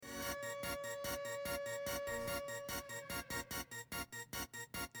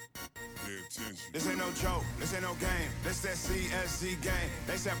This ain't no joke, this ain't no game. This that CSZ game.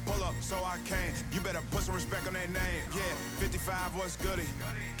 They said pull up, so I came. You better put some respect on their name. Yeah, 55 was goody.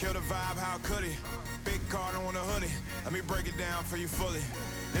 Kill the vibe, how could he? Big card on the hoodie. Let me break it down for you fully.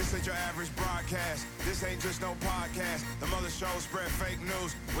 This ain't your average broadcast. This ain't just no podcast. The mother shows spread fake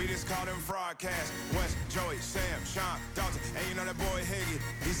news. We just call them broadcasts. West, Joey, Sam, Sean, Dalton, and you know that boy Higgy.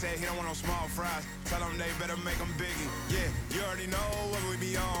 He said he don't want no small fries. Tell them they better make them biggie. Yeah, you already know what we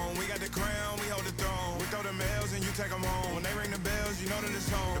be on. We got the crown, we hold the throne. We throw them L's and you take them home. When they ring the bells, you know that it's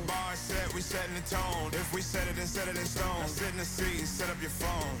home. The bar is set, we setting the tone. If we set it, then set it in stone. Now sit in the seat and set up your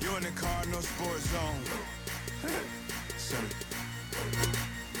phone. You in the Cardinal Sports Zone. Set it.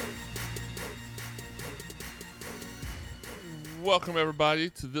 Welcome, everybody,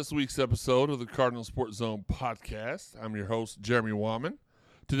 to this week's episode of the Cardinal Sports Zone podcast. I'm your host, Jeremy Wallman.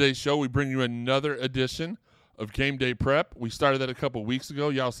 Today's show, we bring you another edition of Game Day Prep. We started that a couple weeks ago.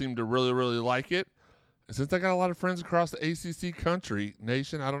 Y'all seem to really, really like it. And since I got a lot of friends across the ACC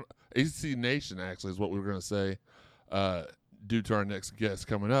nation, ACC nation, actually, is what we were going to say, due to our next guest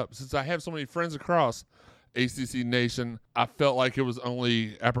coming up. Since I have so many friends across ACC Nation, I felt like it was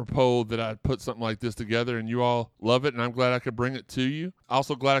only apropos that I'd put something like this together, and you all love it, and I'm glad I could bring it to you.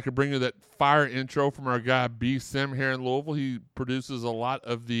 Also glad I could bring you that fire intro from our guy B. Sim here in Louisville. He produces a lot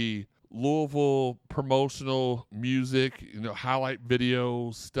of the Louisville promotional music, highlight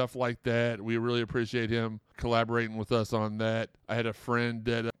videos, stuff like that. We really appreciate him collaborating with us on that. I had a friend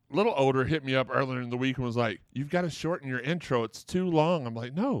that a little older hit me up earlier in the week and was like, "You've got to shorten your intro. It's too long." I'm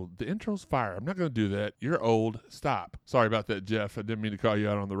like, "No, the intro's fire. I'm not going to do that. You're old. Stop." Sorry about that, Jeff. I didn't mean to call you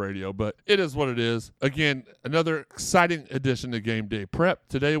out on the radio, but it is what it is. Again, another exciting edition of Game Day Prep.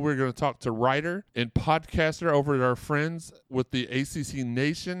 Today, we're going to talk to writer and podcaster over at our friends with the ACC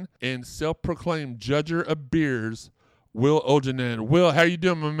Nation and self-proclaimed judger of beers, Will Ojanen. Will, how you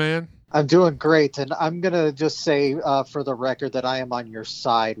doing, my man? I'm doing great, and I'm going to just say for the record that I am on your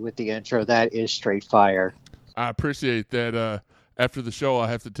side with the intro. That is straight fire. I appreciate that. After the show,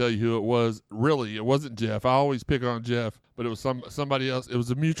 I have to tell you who it was. Really, it wasn't Jeff. I always pick on Jeff, but it was somebody else. It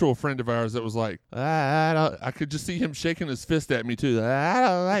was a mutual friend of ours that was like, I could just see him shaking his fist at me, too. I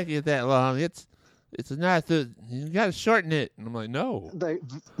don't like it that long. It's not you got to shorten it. And I'm like, no. The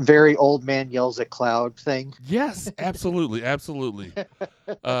very old man yells at cloud thing. Yes, absolutely, absolutely.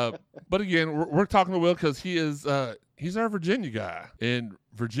 But again, we're talking to Will because he's our Virginia guy. And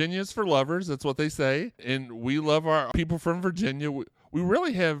Virginia's for lovers. That's what they say. And we love our people from Virginia. We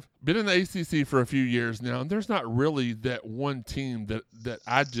really have been in the ACC for a few years now. And there's not really that one team that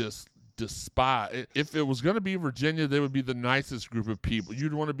I just despise. If it was going to be Virginia, they would be the nicest group of people.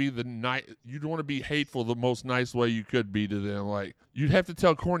 You'd want to be hateful the most nice way you could be to them. Like, you'd have to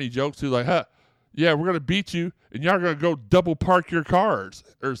tell corny jokes too, like, yeah, we're going to beat you, and y'all are going to go double park your cars,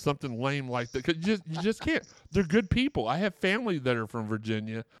 or something lame like that. 'Cause you just can't. They're good people. I have family that are from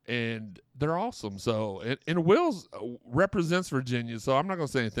Virginia, and they're awesome. So, and Will's represents Virginia, so I'm not going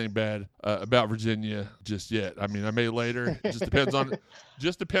to say anything bad about Virginia just yet. I mean, I may later. It just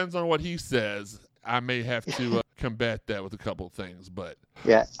depends on what he says. I may have to combat that with a couple of things, but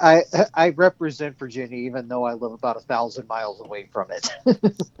yeah, I represent Virginia, even though I live about 1,000 miles away from it.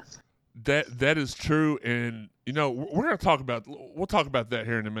 That is true, and we're going to talk about. We'll talk about that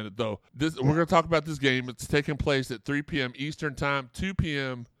here in a minute, though. We're going to talk about this game. It's taking place at 3 p.m. Eastern time, 2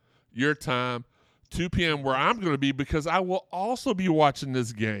 p.m. your time, 2 p.m. where I'm going to be, because I will also be watching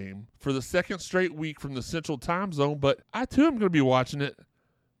this game for the second straight week from the Central Time Zone. But I too am going to be watching it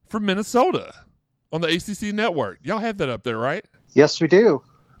from Minnesota on the ACC network. Y'all have that up there, right? Yes, we do.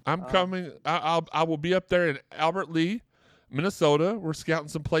 I'm coming. I will be up there in Albert Lee, Minnesota. We're scouting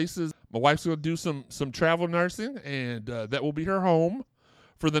some places. My wife's going to do some travel nursing, and that will be her home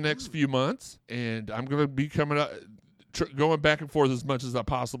for the next few months. And I'm going to be coming up, going back and forth as much as I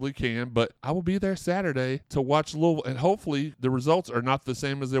possibly can. But I will be there Saturday to watch Louisville, and hopefully the results are not the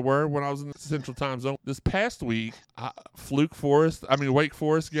same as they were when I was in the Central Time Zone. This past week, Wake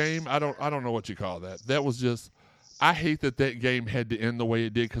Forest game, I don't know what you call that. That was just, I hate that game had to end the way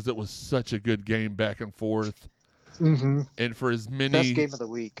it did, because it was such a good game back and forth. Mm-hmm. And for as many best game of the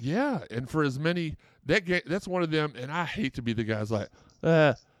week, yeah, and for as many that game, that's one of them. And I hate to be the guys like,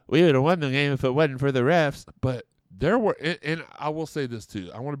 we would have won the game if it wasn't for the refs. But there were, and I will say this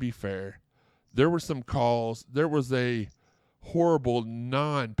too. I want to be fair. There were some calls. There was a horrible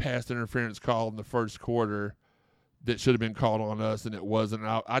non-pass interference call in the first quarter that should have been called on us, and it wasn't.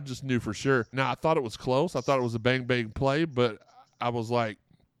 I just knew for sure. Now I thought it was close. I thought it was a bang play, but I was like,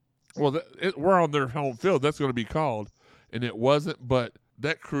 well, we're on their home field. That's going to be called. And it wasn't, but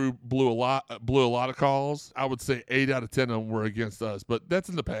that crew blew a lot of calls. I would say 8 out of 10 of them were against us, but that's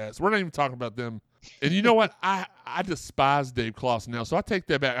in the past. We're not even talking about them. And you know what? I despise Dave Clawson now, so I take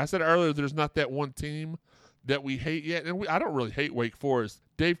that back. I said earlier there's not that one team that we hate yet, and I don't really hate Wake Forest.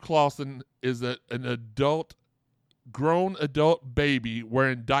 Dave Clawson is an grown adult baby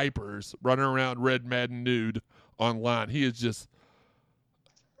wearing diapers, running around red Madden nude online. He is just,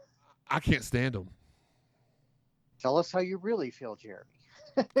 I can't stand him. Tell us how you really feel, Jeremy.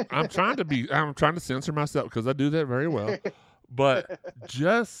 I'm trying to censor myself because I do that very well. But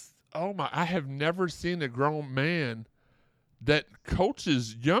just, oh my, I have never seen a grown man that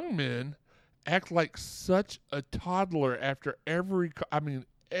coaches young men act like such a toddler after every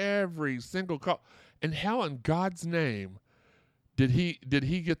single call. And how in God's name did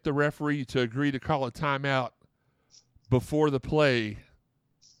he get the referee to agree to call a timeout before the play?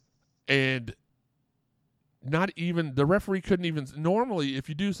 And not even the referee couldn't even. Normally, if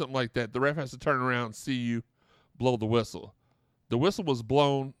you do something like that, the ref has to turn around and see you blow the whistle. The whistle was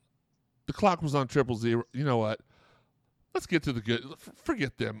blown. The clock was on 000. You know what? Let's get to the good.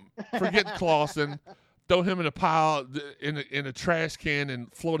 Forget them. Forget Clawson. Throw him in a pile in a trash can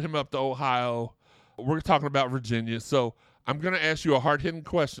and float him up to Ohio. We're talking about Virginia. So I'm going to ask you a hard-hitting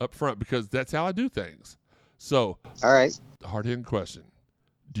question up front because that's how I do things. So, all right. Hard-hitting question.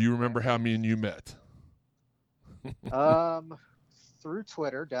 Do you remember how me and you met? Through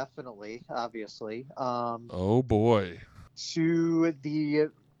Twitter, definitely, obviously. Oh boy.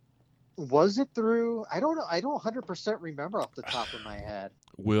 Was it through? I don't know. I don't 100% remember off the top of my head.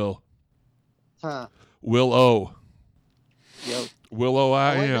 Will O. Yep. Will O.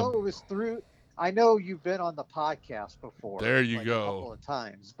 I am. I know it was through. I know you've been on the podcast before. There you go. A couple of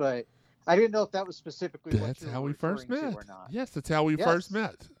times, but I didn't know if that was specifically. That's how we first met. Yes, that's how we first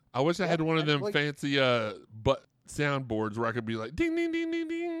met. I wish I had one of them fancy soundboards where I could be like ding ding ding ding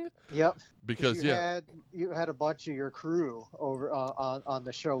ding. Yep. Because you had a bunch of your crew over on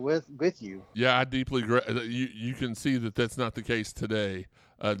the show with you. Yeah, I deeply regret. You can see that that's not the case today.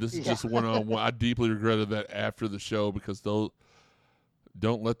 This is just one-on-one. I deeply regretted that after the show because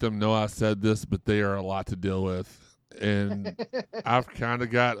don't let them know I said this, but they are a lot to deal with. And I've kind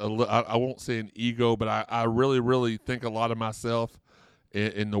of got I won't say an ego, but I really, really think a lot of myself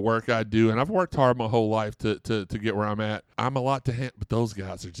in the work I do. And I've worked hard my whole life to get where I'm at. I'm a lot to handle, but those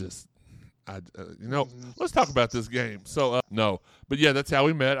guys are just, let's talk about this game. So, no. But yeah, that's how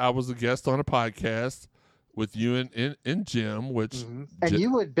we met. I was a guest on a podcast with you and Jim, which and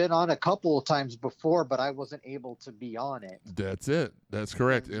you had been on a couple of times before, but I wasn't able to be on it. That's it. That's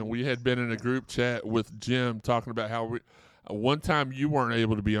correct. And we had been in a group chat with Jim talking about how one time you weren't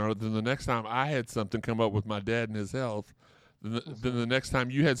able to be on it, then the next time I had something come up with my dad and his health, then the next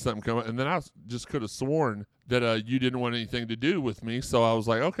time you had something come up, and then I just could have sworn that you didn't want anything to do with me, so I was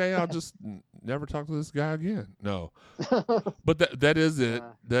like, okay, I'll just never talk to this guy again. No, but that is it.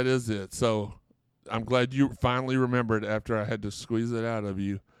 That is it. So I'm glad you finally remembered after I had to squeeze it out of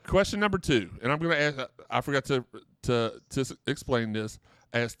you. Question number 2, and I'm going to ask. I forgot to explain this.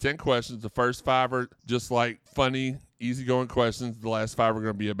 Ask 10 questions. The first 5 are just like funny, easygoing questions. The last 5 are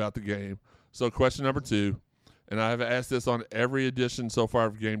going to be about the game. So question number 2, and I have asked this on every edition so far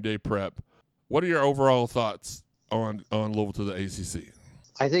of Game Day Prep. What are your overall thoughts on Louisville to the ACC?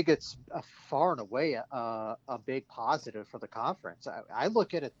 I think it's far and away a big positive for the conference. I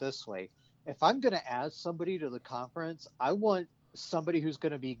look at it this way. If I'm going to add somebody to the conference, I want somebody who's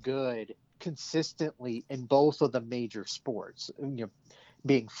going to be good consistently in both of the major sports,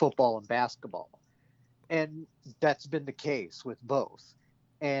 being football and basketball. And that's been the case with both.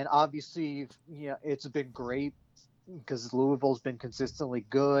 And obviously, it's been great because Louisville's been consistently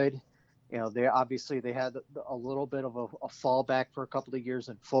good. They had a little bit of a fallback for a couple of years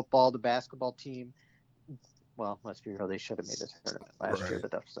in football. The basketball team, well, let's be real, they should have made the tournament last year,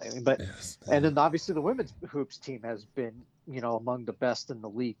 but that's saying. But yes. And then obviously the women's hoops team has been, among the best in the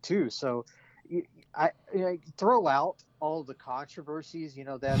league too. So I throw out all the controversies,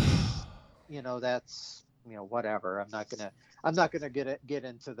 that's whatever. I'm not gonna get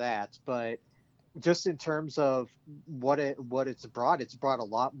into that, but just in terms of what it's brought a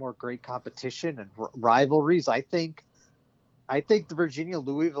lot more great competition and rivalries. I think the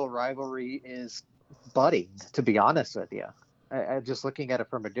Virginia-Louisville rivalry is budding, to be honest with you. I just looking at it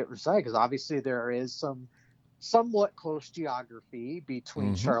from a different side, because obviously there is some somewhat close geography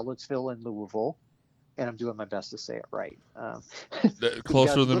between Charlottesville and Louisville, and I'm doing my best to say it right.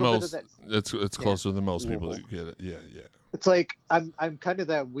 Closer than most. It's closer than most people that get it. Yeah. It's like I'm kind of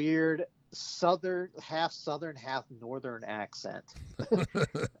that weird half southern, half northern accent.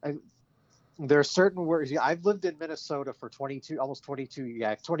 There are certain words. I've lived in Minnesota for 22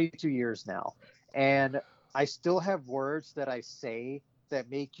 years now, and I still have words that I say that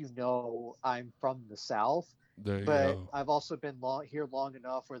make you know I'm from the South. There you But go. I've also been here long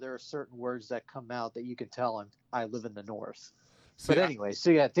enough where there are certain words that come out that you can tell I live in the North. See, But anyway,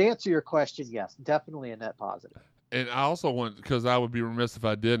 so yeah, to answer your question, yes, definitely a net positive. and I also want, because I would be remiss if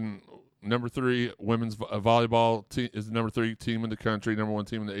I didn't. Number 3 women's volleyball team is the number 3 team in the country, number 1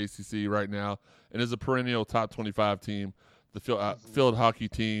 team in the ACC right now, and is a perennial top 25 team. The field hockey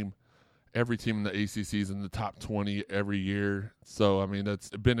team, every team in the ACC is in the top 20 every year. So I mean, that's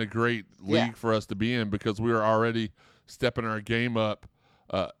been a great league for us to be in, because we were already stepping our game up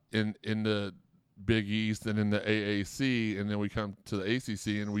in the Big East and in the AAC, and then we come to the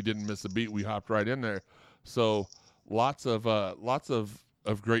ACC and we didn't miss a beat. We hopped right in there. So lots of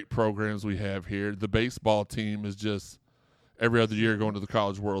great programs we have here. The baseball team is just every other year going to the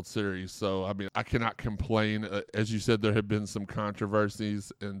College World Series. So, I mean, I cannot complain. As you said, there have been some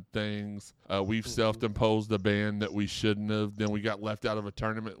controversies and things. We've self-imposed a ban that we shouldn't have. Then we got left out of a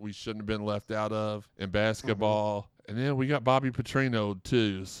tournament we shouldn't have been left out of in basketball. And then we got Bobby Petrino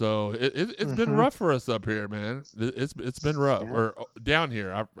too. So it's been rough for us up here, man. It's been rough. Yeah. Or down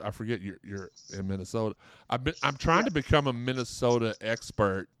here. I forget you're in Minnesota. I'm trying to become a Minnesota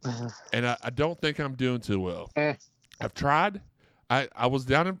expert, and I don't think I'm doing too well. I've tried. I was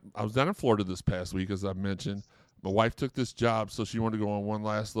down in Florida this past week, as I mentioned. My wife took this job, so she wanted to go on one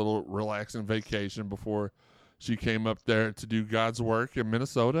last little relaxing vacation before she came up there to do God's work in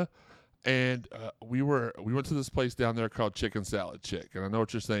Minnesota. And we went to this place down there called Chicken Salad Chick. And I know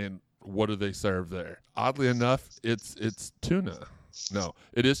what you're saying. What do they serve there? Oddly enough, it's tuna. No,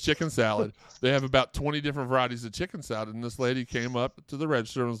 it is chicken salad. They have about 20 different varieties of chicken salad. And this lady came up to the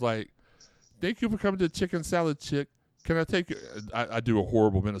register and was like, "Thank you for coming to Chicken Salad Chick. Can I take you?" I do a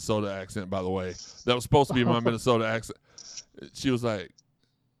horrible Minnesota accent, by the way. That was supposed to be my Minnesota accent. She was like,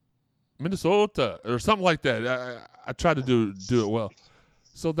 "Minnesota," or something like that. I tried to do it well.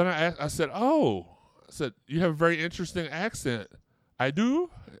 So then I said, "Oh," I said, "you have a very interesting accent." "I do?"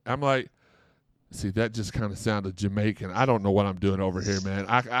 I'm like, see, that just kind of sounded Jamaican. I don't know what I'm doing over here, man.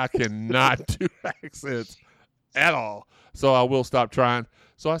 I cannot do accents at all. So I will stop trying.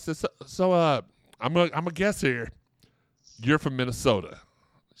 So I said, so I'm a guess here. You're from Minnesota.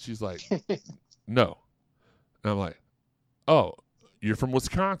 She's like, "No." And I'm like, "Oh, you're from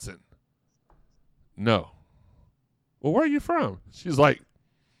Wisconsin?" "No." "Well, where are you from?" She's like,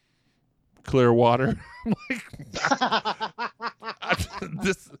 "Clearwater." I'm like,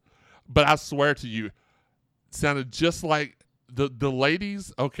 but I swear to you, it sounded just like the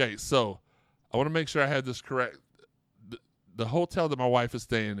ladies. Okay, so I want to make sure I have this correct. The hotel that my wife is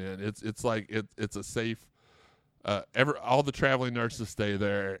staying in, it's like it's a safe. All the traveling nurses stay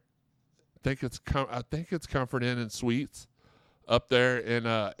there. I think it's Comfort Inn and Suites up there in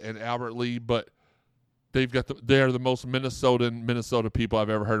Albert Lee, but they are the most Minnesota people I've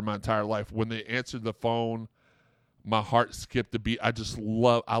ever heard in my entire life. When they answered the phone, my heart skipped a beat. I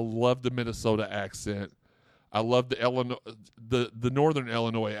love the Minnesota accent. I love the northern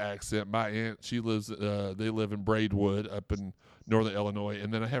Illinois accent. My aunt, they live in Braidwood up in northern Illinois,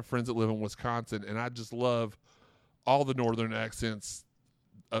 and then I have friends that live in Wisconsin, and I just love all the northern accents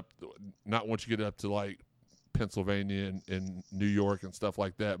up. Not once you get up to like Pennsylvania and New York and stuff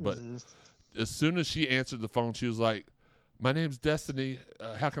like that, but as soon as she answered the phone, she was like, "My name's Destiny.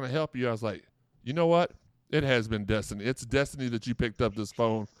 How can I help you?" I was like, "You know what? It has been destiny. It's destiny that you picked up this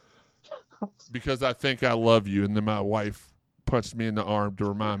phone because I think I love you." And then my wife punched me in the arm to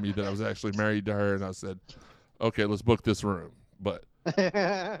remind me that I was actually married to her. And I said, "Okay, let's book this room." But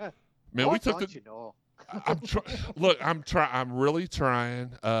man, we took the. I'm really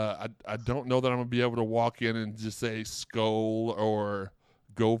trying. I don't know that I'm gonna be able to walk in and just say "Skol" or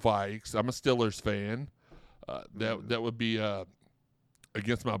 "Go Vikes." I'm a Steelers fan. That would be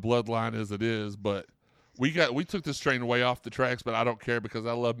against my bloodline as it is, but we took this train way off the tracks, but I don't care because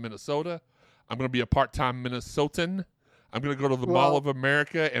I love Minnesota. I'm going to be a part-time Minnesotan. I'm going to go to the Mall of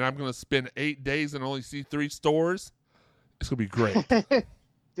America, and I'm going to spend 8 days and only see 3 stores. It's going to be great.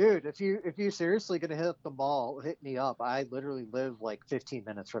 Dude, if you seriously going to hit the mall, hit me up. I literally live like 15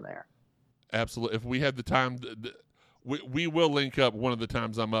 minutes from there. Absolutely. If we have the time, we will link up one of the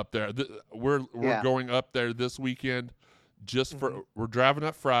times I'm up there. We're going up there this weekend just for we're driving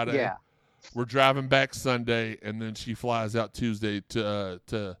up Friday. Yeah. We're driving back Sunday, and then she flies out Tuesday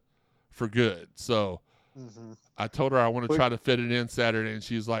to for good. So I told her I want to try to fit it in Saturday, and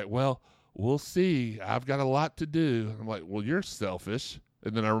she's like, "Well, we'll see. I've got a lot to do." I'm like, "Well, you're selfish."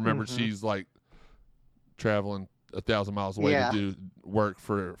 And then I remembered she's like traveling 1,000 miles away Yeah. to do work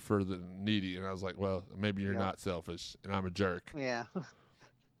for the needy. And I was like, well, maybe you're Yeah. not selfish, and I'm a jerk. Yeah.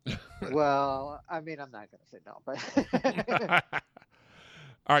 Well, I mean, I'm not going to say no, but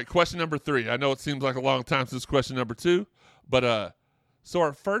All right, question number 3. I know it seems like a long time since question number 2, but so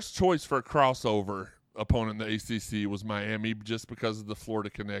our first choice for a crossover opponent in the ACC was Miami, just because of the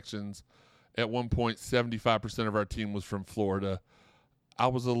Florida connections. At one point, 75% of our team was from Florida. I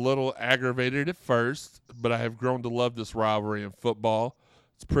was a little aggravated at first, but I have grown to love this rivalry in football.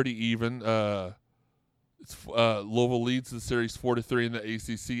 It's pretty even. Louisville leads the series 4-3 in the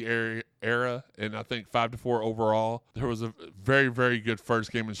ACC era, and I think 5-4 overall. There was a very, very good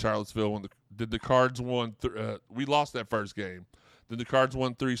first game in Charlottesville when the Cards won. We lost that first game. Then the Cards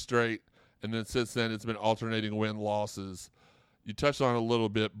won 3 straight, and then since then it's been alternating win-losses. You touched on it a little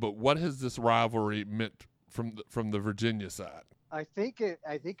bit, but what has this rivalry meant from the Virginia side? I think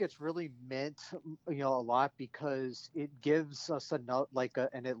it's really meant, a lot, because it gives us an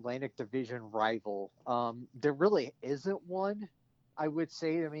Atlantic Division rival. There really isn't one, I would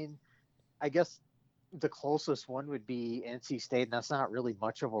say. I mean, I guess the closest one would be NC State, and that's not really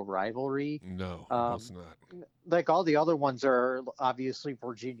much of a rivalry. No, it's not. Like all the other ones are obviously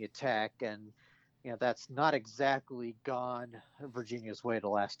Virginia Tech, and that's not exactly gone Virginia's way the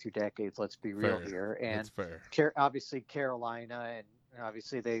last 2 decades. Let's be real here. And that's fair. Obviously Carolina, and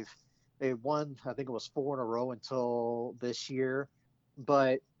obviously they won. I think it was 4 in a row until this year.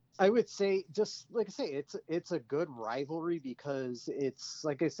 But I would say, just like I say, it's a good rivalry because it's,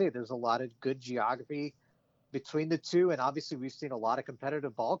 like I say, there's a lot of good geography between the two, and obviously we've seen a lot of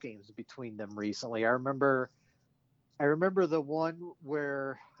competitive ball games between them recently. I remember the one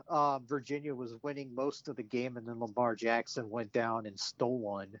where Virginia was winning most of the game, and then Lamar Jackson went down and stole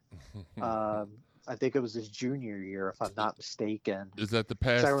one. I think it was his junior year, if I'm not mistaken. Is that the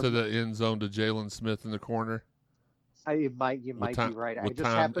pass to the end zone to Jalen Smith in the corner? You might be right. I just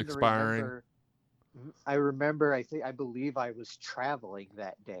happened to remember. I remember. I believe I was traveling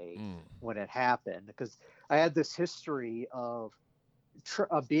that day when it happened, because I had this history of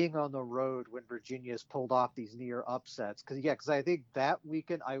being on the road when Virginia's pulled off these near upsets. Because I think that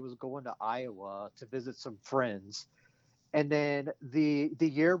weekend I was going to Iowa to visit some friends, and then the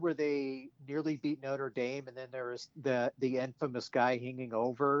year where they nearly beat Notre Dame, and then there was the infamous guy hanging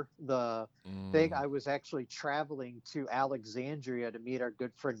over the thing. I was actually traveling to Alexandria to meet our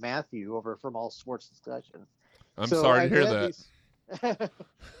good friend Matthew over from All Sports Discussion. I'm sorry to hear that.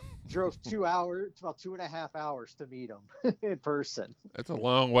 Drove 2 hours, about 2.5 hours to meet him in person. That's a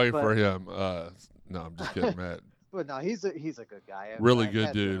long way for him. No, I'm just kidding, Matt. But no, he's a good guy. I've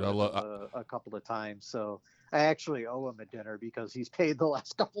good dude. I love a couple of times, so I actually owe him a dinner because he's paid the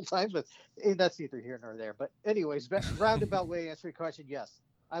last couple times. But that's neither here nor there. But anyways, roundabout way to answer your question, yes,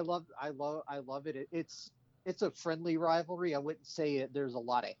 I love it. It's a friendly rivalry. I wouldn't say there's a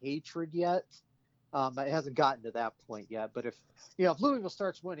lot of hatred yet. It hasn't gotten to that point yet, but if Louisville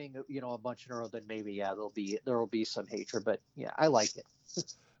starts winning, a bunch in a row, then maybe there will be some hatred. But yeah, I like it.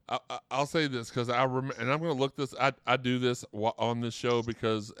 I'll say this because and I'm going to look this. I do this on this show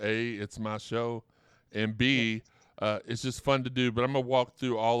because A, it's my show, and B, it's just fun to do. But I'm going to walk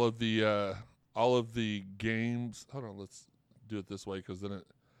through all of the games. Hold on, let's do it this way because then it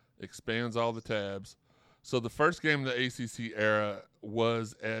expands all the tabs. So the first game of the ACC era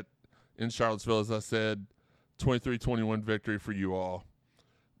was in Charlottesville, as I said, 23-21 victory for you all.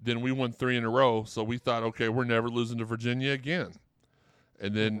 Then we won 3 in a row, so we thought, okay, we're never losing to Virginia again.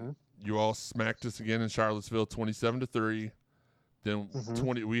 And then you all smacked us again in Charlottesville, 27-3. Then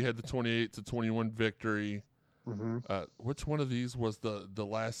we had the 28-21 victory. Which one of these was the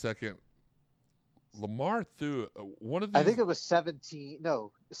last second? Lamar threw one of these. I think it was 16,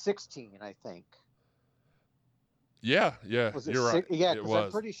 I think. Yeah, Was it you're right. Yeah, because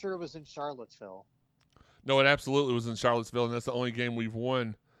I'm pretty sure it was in Charlottesville. No, it absolutely was in Charlottesville, and that's the only game we've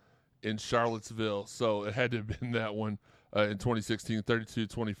won in Charlottesville. So it had to have been that one in 2016,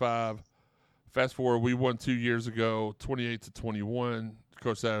 32-25. Fast forward, we won 2 years ago, 28-21.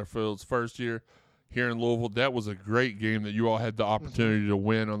 Coach Satterfield's first year here in Louisville. That was a great game that you all had the opportunity to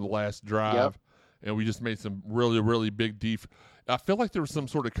win on the last drive, and we just made some really, really big I feel like there was some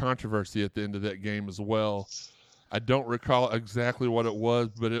sort of controversy at the end of that game as well. I don't recall exactly what it was,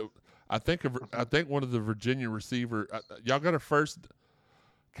 but I think one of the Virginia receiver. Y'all got a first.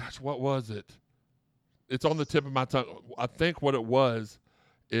 Gosh, what was it? It's on the tip of my tongue. I think what it was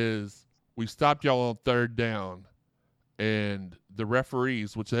is we stopped y'all on 3rd down, and the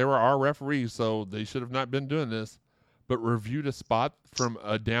referees, which they were our referees, so they should have not been doing this, but reviewed a spot from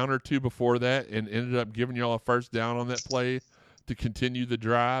a down or two before that and ended up giving y'all a first down on that play to continue the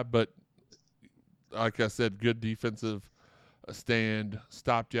drive. But like I said, good defensive stand,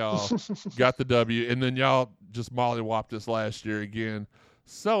 stopped y'all, got the W, and then y'all just mollywopped us last year again.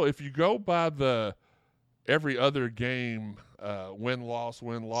 So if you go by the every other game win-loss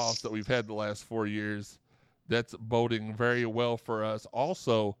that we've had the last 4 years, that's boding very well for us.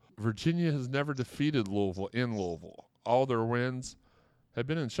 Also, Virginia has never defeated Louisville in Louisville. All their wins have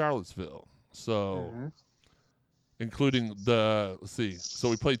been in Charlottesville. So, including let's see. So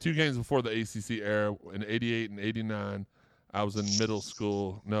we played 2 games before the ACC era in 88 and 89. I was in middle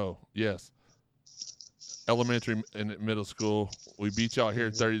school. Elementary and middle school. We beat y'all here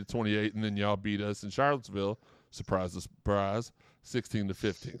 30-28, and then y'all beat us in Charlottesville. Surprise, surprise,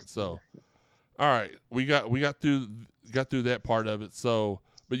 16-15. So, all right, we got through that part of it. So,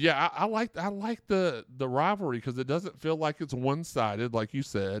 but yeah, I like the rivalry because it doesn't feel like it's one sided, like you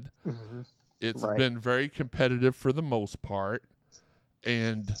said. It's been very competitive for the most part,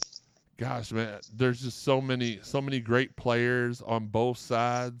 and gosh, man, there's just so many great players on both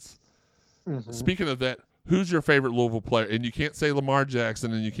sides. Speaking of that, who's your favorite Louisville player? And you can't say Lamar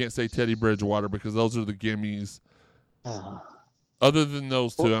Jackson and you can't say Teddy Bridgewater because those are the gimmies. Other than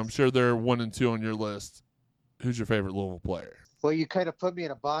those two, I'm sure there are 1 and 2 on your list. Who's your favorite Louisville player? Well, you kind of put me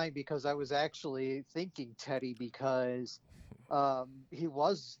in a bind because I was actually thinking Teddy because he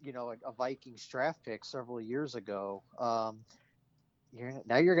was, a Vikings draft pick several years ago. Now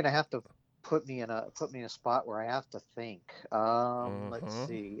you're going to have to put me in a spot where I have to think. Let's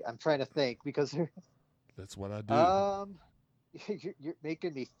see. I'm trying to think because that's what I do. You're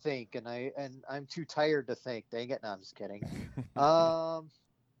making me think, and I'm too tired to think. Dang it! No, I'm just kidding. I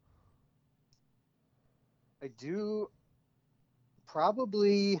do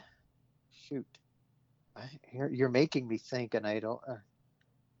probably shoot. You're making me think, and I don't.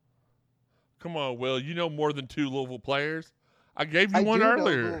 Come on, Will. You know more than 2 Louisville players. I gave you one I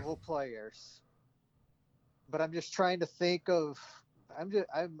earlier. know Louisville players, but I'm just trying to think of.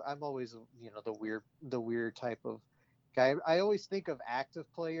 I'm always the weird type of guy. I always think of active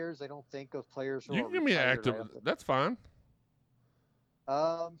players. I don't think of players who you are can give me active. That's fine.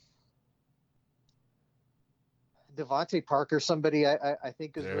 Devontae Parker, somebody I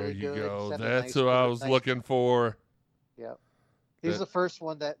think is there really good. There you go. That's who I was looking for. Yep. He's the first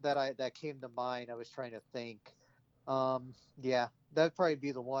one that came to mind. I was trying to think. Yeah, that'd probably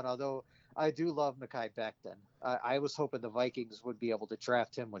be the one. Although I do love Mekhi Becton. I was hoping the Vikings would be able to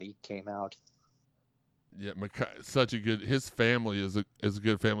draft him when he came out. Yeah, Mekhi, such a good. His family is a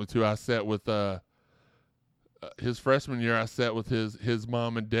good family too. I sat with his freshman year. I sat with his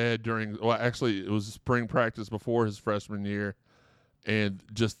mom and dad during. Well, actually, it was spring practice before his freshman year, and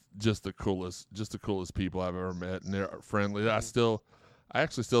just the coolest people I've ever met, and they're friendly. I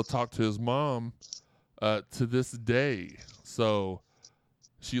actually still talk to his mom to this day. So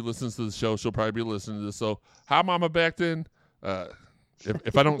she listens to the show. She'll probably be listening to this. So, hi, Mama Becton.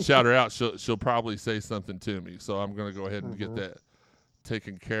 If I don't shout her out, she'll probably say something to me. So I'm going to go ahead and get that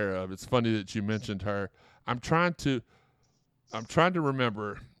taken care of. It's funny that you mentioned her. I'm trying to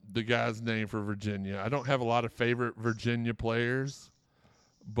remember the guy's name for Virginia. I don't have a lot of favorite Virginia players,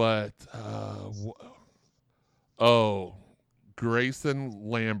 but Grayson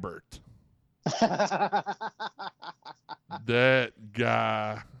Lambert. That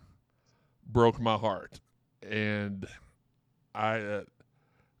guy broke my heart, and I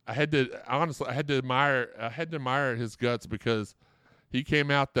had to admire his guts because he came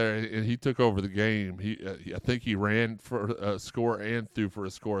out there and he took over the game. I think he ran for a score and threw for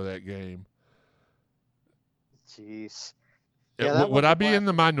a score that game. Jeez. Yeah, would I be in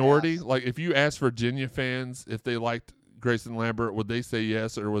the minority? Like, if you asked Virginia fans if they liked Grayson Lambert, would they say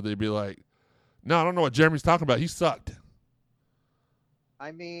yes, or would they be like, no, I don't know what Jeremy's talking about. He sucked.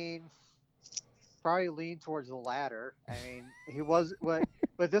 I mean, probably lean towards the latter. I mean, he was,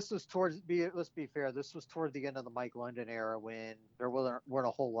 but this was let's be fair, this was toward the end of the Mike London era when there weren't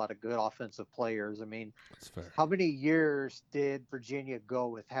a whole lot of good offensive players. I mean, that's fair. How many years did Virginia go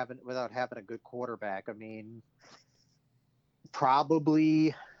without having a good quarterback? I mean,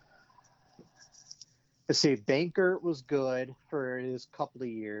 probably, let's see, Bankert was good for his couple of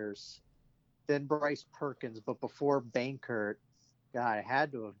years. Then Bryce Perkins, but before Bankert, God, it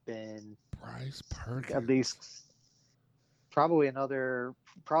had to have been Bryce Perkins. At least probably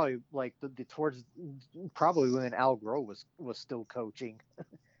probably when Al Groh was still coaching.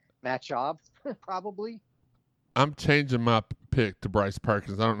 Matt Schaub, probably. I'm changing my pick to Bryce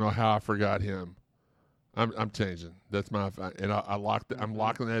Perkins. I don't know how I forgot him. I'm changing. That's my, and I'm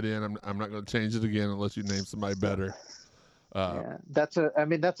locking that in. I'm not going to change it again unless you name somebody better. Yeah, that's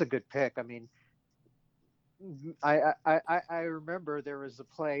a good pick. I mean, I remember there was a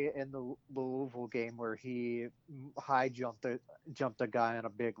play in the Louisville game where he high jumped a guy on a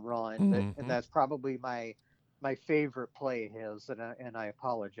big run, and that's probably my favorite play of his, and I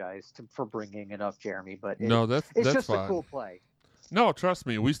apologize for bringing it up, Jeremy, but No, it's that's just fine. a cool play. No, trust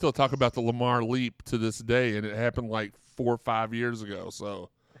me, we still talk about the Lamar leap to this day, and it happened like 4 or 5 years ago. So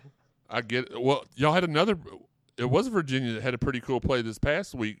I get it. Well, y'all had another. It was Virginia that had a pretty cool play this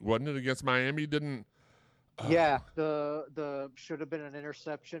past week, wasn't it? Against Miami, didn't? Yeah, the should have been an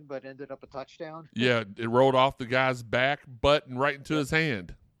interception, but ended up a touchdown. Yeah, it rolled off the guy's back, butt, and right into his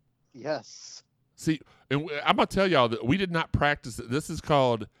hand. Yes. See, and I'm gonna tell y'all that we did not practice it. This is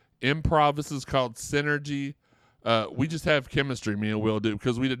called improv. This is called synergy. We just have chemistry, me and Will do,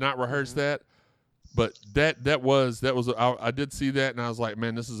 because we did not rehearse that. But that was I did see that, and I was like,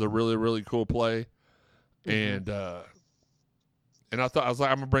 man, this is a really, really cool play. And I thought, I was like,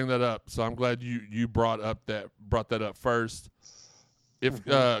 I'm gonna bring that up. So I'm glad you brought that up first. If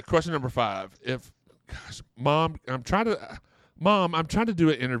question number 5, Mom, I'm trying to do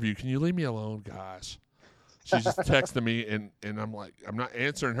an interview. Can you leave me alone, gosh? She's just texting me, and I'm like, I'm not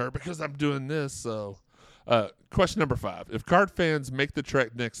answering her because I'm doing this. So, question number 5: if Card fans make the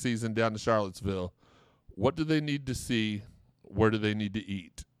trek next season down to Charlottesville, what do they need to see? Where do they need to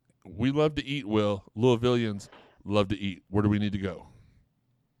eat? We love to eat, Will. Louisvillians love to eat. Where do we need to go?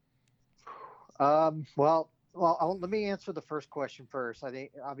 Well, let me answer the first question first. I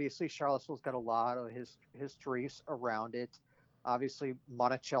think obviously Charlottesville's got a lot of histories around it. Obviously,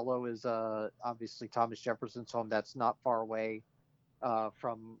 Monticello is obviously Thomas Jefferson's home. That's not far away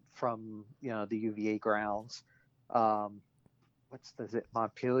from the UVA grounds.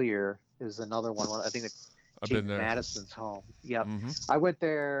 Montpelier is another one. I think it's James Madison's home. Yep. I went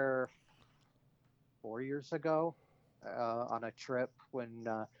there 4 years ago on a trip when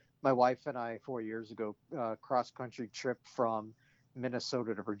my wife and I 4 years ago cross-country trip from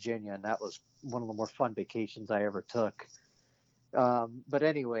Minnesota to Virginia, and that was one of the more fun vacations I ever took. But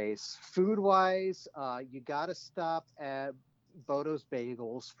anyways, food-wise, you got to stop at Bodo's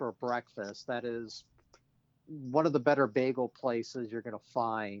Bagels for breakfast. That is one of the better bagel places you're going to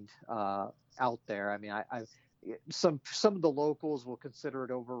find out there. I mean, some of the locals will consider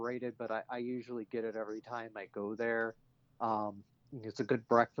it overrated, but I usually get it every time I go there. It's a good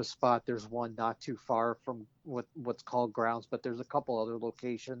breakfast spot. There's one not too far from what's called Grounds, but there's a couple other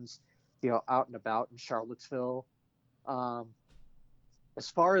locations, out and about in Charlottesville. As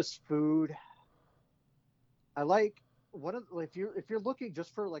far as food, I like if you're looking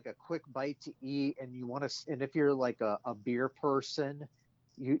just for like a quick bite to eat, and and if you're like a beer person,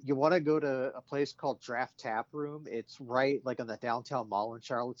 you want to go to a place called Draft Tap Room. It's right like in the downtown mall in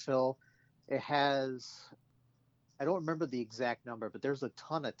Charlottesville. It has, I don't remember the exact number, but there's a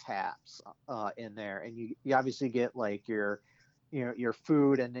ton of taps in there, and you obviously get like your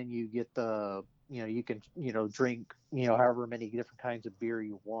food, and then you get the you can drink however many different kinds of beer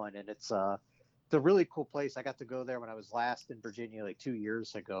you want, and it's a really cool place. I got to go there when I was last in Virginia like 2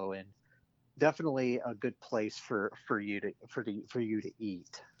 years ago, and definitely a good place for you to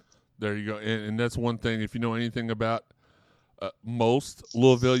eat. There you go, and that's one thing. If you know anything about most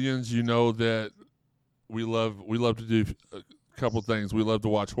Louisvillians, you know that we love to do a couple things. We love to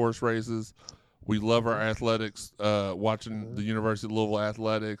watch horse races. We love our athletics, watching the University of Louisville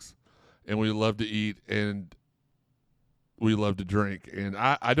athletics, and we love to eat, and we love to drink. And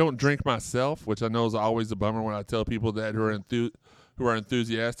I don't drink myself, which I know is always a bummer when I tell people that who are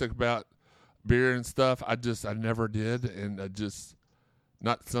enthusiastic about beer and stuff. I never did, and I just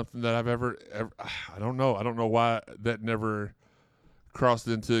not something that I've ever I don't know why that never crossed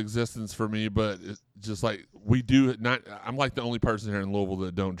into existence for me, but it's just like we do not. I'm like the only person here in Louisville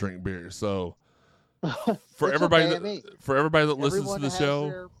that don't drink beer. So for everybody that listens to the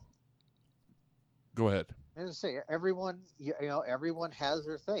show, go ahead. I was gonna say everyone has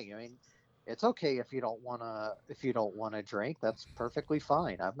their thing. I mean, it's okay if you don't wanna drink. That's perfectly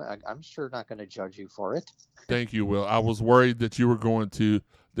fine. I'm sure not going to judge you for it. Thank you, Will. I was worried that you were going to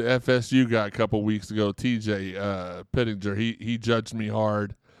the FSU guy a couple weeks ago, TJ Pittinger. He judged me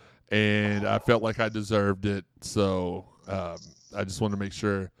hard, and I felt like I deserved it. So I just wanted to make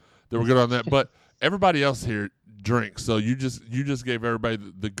sure that we're good on that. But everybody else here drinks. So you just gave everybody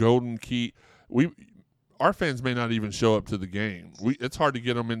the golden key. Our fans may not even show up to the game. It's hard to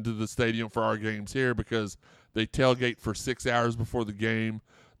get them into the stadium for our games here because they tailgate for 6 hours before the game.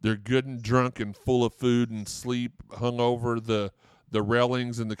 They're good and drunk and full of food and sleep, hung over the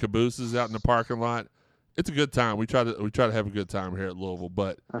railings and the cabooses out in the parking lot. it's a good time. We try to have a good time here at Louisville,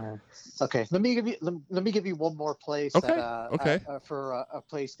 but Okay, let me give you one more place okay, that okay. for a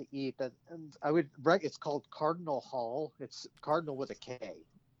place to eat, and it's called Cardinal Hall. It's Cardinal with a K.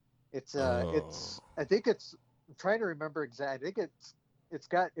 It's I think it's, I'm trying to remember exactly. I think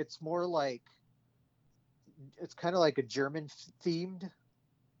it's more like, it's kind of like a German themed.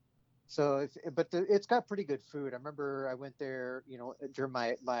 So it's got pretty good food. I remember I went there, during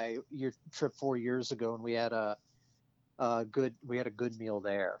my year trip 4 years ago, and we had a good meal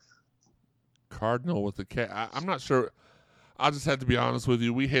there. Cardinal with a K. I'm not sure. I'll just have to be honest with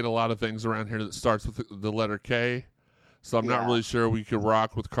you. We hate a lot of things around here that starts with the letter K. So I'm not really sure we could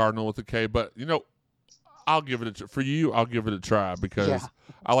rock with Cardinal with a K. But, I'll give it for you. I'll give it a try because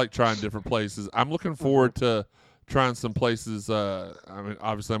I like trying different places. I'm looking forward to trying some places.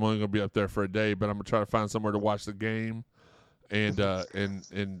 Obviously, I'm only going to be up there for a day, but I'm going to try to find somewhere to watch the game and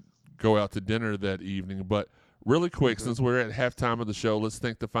go out to dinner that evening. But really quick, since we're at halftime of the show, let's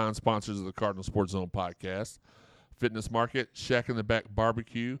thank the fine sponsors of the Cardinal Sports Zone podcast: Fitness Market, Shack in the Back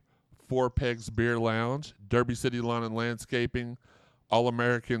Barbecue, Four Pegs Beer Lounge, Derby City Lawn and Landscaping, All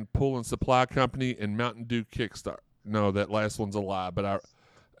American Pool and Supply Company, and Mountain Dew Kickstart. No, that last one's a lie. But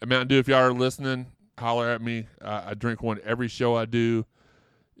Mountain Dew, if y'all are listening, holler at me. I drink one every show I do.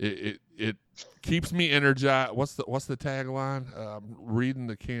 It keeps me energized. What's the tagline? Reading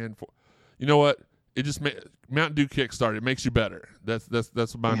the can for. You know what? It just Mountain Dew Kickstart. It makes you better.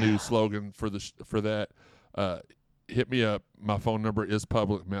 That's my new slogan for that. Hit me up. My phone number is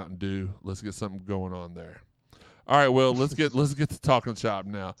public. Mountain Dew. Let's get something going on there. All right, well, let's get to talking shop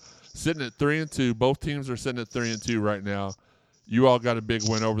now. Sitting at 3-2. Both teams are sitting at 3-2 right now. You all got a big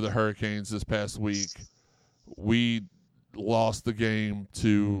win over the Hurricanes this past week. We lost the game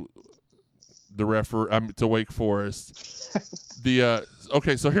to to Wake Forest.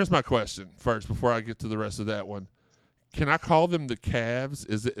 Okay, so here's my question first before I get to the rest of that one. Can I call them the Cavs?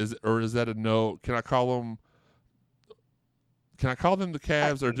 Is that a no? Can I call them the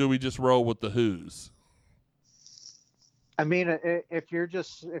Cavs, or do we just roll with the Who's? I mean, if you're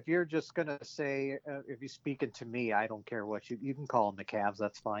just gonna say, if you're speaking to me, I don't care what you can call them the Cavs.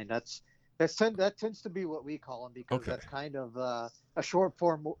 That's fine. That tends to be what we call them because that's kind of a short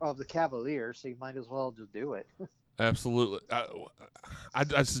form of the Cavaliers. So you might as well just do it. Absolutely. I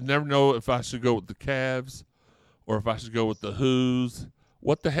just never know if I should go with the Cavs or if I should go with the Who's.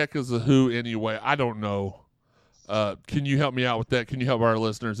 What the heck is a Who anyway? I don't know. Can you help me out with that? Can you help our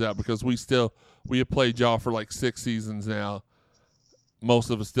listeners out? Because we have played y'all for like 6 seasons now. Most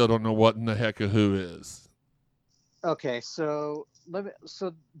of us still don't know what in the heck a Who is. Okay, so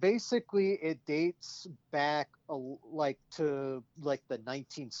basically it dates back to the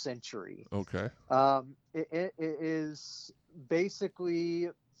 19th century. Okay. It is basically,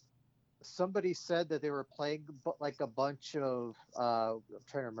 somebody said that they were playing like a bunch of I'm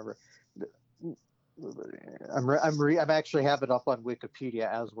trying to remember. I'm actually have it up on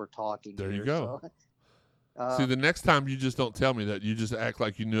Wikipedia as we're talking. There you go. So, see, the next time you just don't tell me that. You just act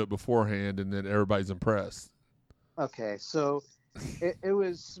like you knew it beforehand, and then everybody's impressed. Okay, so they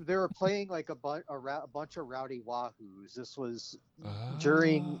were playing like a bunch of rowdy wahoos. This was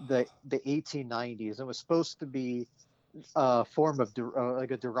during the 1890s. It was supposed to be a form of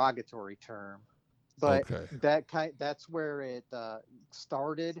like a derogatory term, but that's where it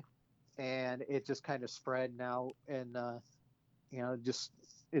started. And it just kind of spread now, and just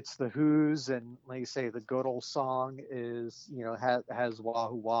it's the Who's, and like you say, the good old song is has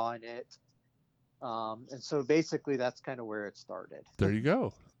Wahoo Wah in it, and so basically that's kind of where it started. There you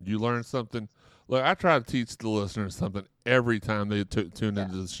go. You learned something. Look, I try to teach the listeners something every time they tune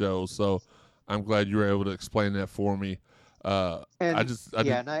into the show, so I'm glad you were able to explain that for me.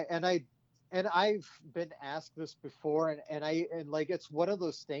 And I've been asked this before, and it's one of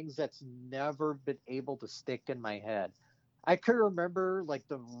those things that's never been able to stick in my head. I could remember like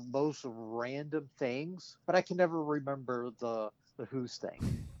the most random things, but I can never remember the Who's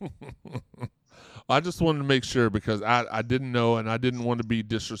thing. I just wanted to make sure because I didn't know, and I didn't want to be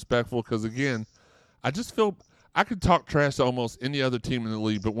disrespectful because, again, I just feel I could talk trash to almost any other team in the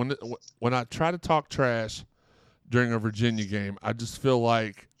league, but when I try to talk trash during a Virginia game, I just feel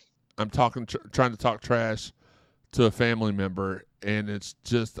like I'm trying to talk trash to a family member, and it's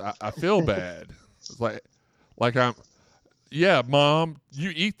just I feel bad. It's like Mom,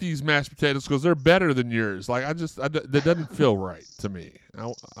 you eat these mashed potatoes because they're better than yours. Like that doesn't feel right to me.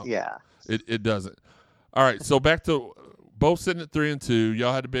 It doesn't. All right, so back to both sitting at 3-2.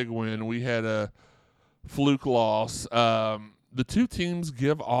 Y'all had a big win. We had a fluke loss. The two teams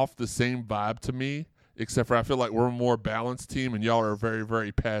give off the same vibe to me, except for I feel like we're a more balanced team, and y'all are very,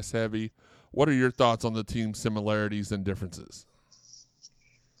 very pass heavy. What are your thoughts on the team's similarities and differences?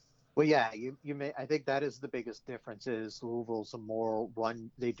 Well, yeah, you may. I think that is the biggest difference. Is Louisville's a more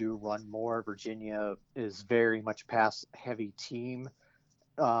run. They do run more. Virginia is very much pass heavy team.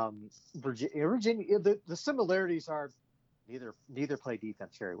 Virginia, the similarities are neither play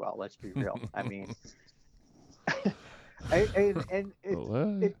defense very well. Let's be real. I mean, and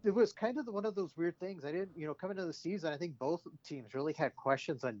it was kind of one of those weird things. I didn't, coming into the season, I think both teams really had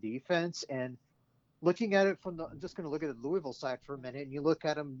questions on defense. And looking at it I'm just going to look at the Louisville side for a minute, and you look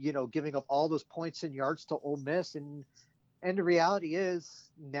at them, giving up all those points and yards to Ole Miss, and the reality is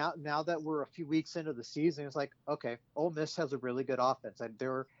now that we're a few weeks into the season, it's like, okay, Ole Miss has a really good offense, and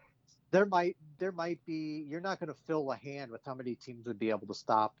there might be, you're not going to fill a hand with how many teams would be able to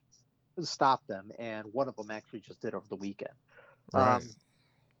stop them, and one of them actually just did over the weekend. Right.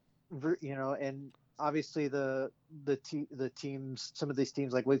 And obviously the teams, some of these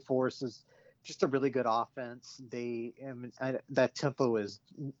teams like Wake Forest is just a really good offense. That tempo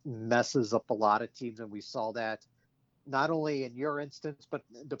messes up a lot of teams, and we saw that not only in your instance, but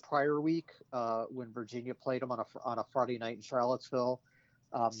the prior week when Virginia played them on a Friday night in Charlottesville.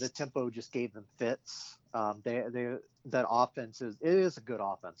 The tempo just gave them fits. That offense is a good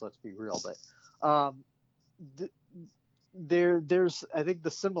offense. Let's be real, but there's I think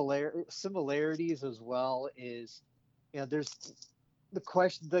the similarities as well is, there's the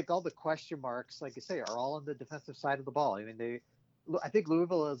question, like all the question marks, like you say, are all on the defensive side of the ball. I mean, I think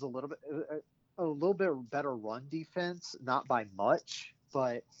Louisville is a little bit better run defense, not by much,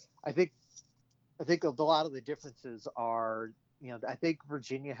 but I think a lot of the differences are, I think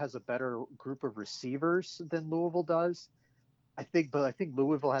Virginia has a better group of receivers than Louisville does. I think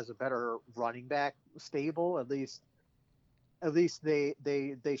Louisville has a better running back stable. At least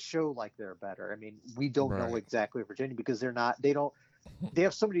they show like they're better. I mean, we don't know exactly Virginia because they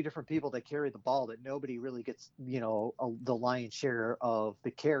have so many different people that carry the ball that nobody really gets, the lion's share of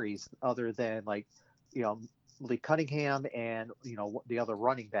the carries other than Lee Cunningham and, the other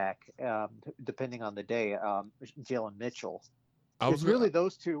running back, depending on the day, Jalen Mitchell. It's really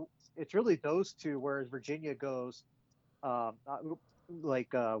those two, whereas Virginia goes Wayne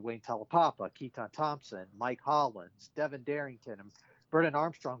Talapapa, Keaton Thompson, Mike Hollins, Devin Darrington, and Brennan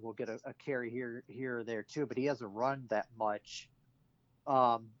Armstrong will get a carry here or there too, but he hasn't run that much.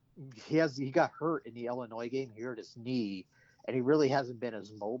 He got hurt in the Illinois game. He hurt his knee, and he really hasn't been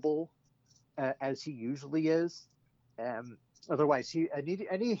as mobile as he usually is. Otherwise, he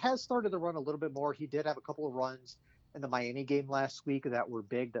has started to run a little bit more. He did have a couple of runs in the Miami game last week that were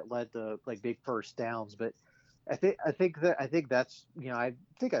big, that led to big first downs. But I think that's, I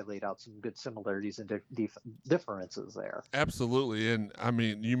think I laid out some good similarities and differences there. Absolutely. And I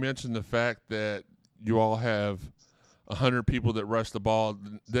mean, you mentioned the fact that you all have 100 people that rush the ball.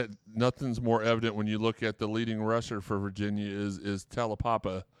 That nothing's more evident when you look at the leading rusher for Virginia is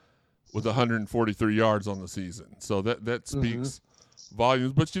Talapapa with 143 yards on the season. So that speaks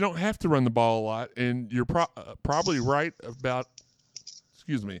volumes. But you don't have to run the ball a lot, and you're probably right about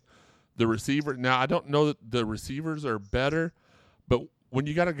the receiver. Now, I don't know that the receivers are better, but when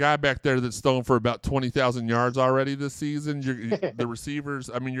you got a guy back there that's thrown for about 20,000 yards already this season, the receivers,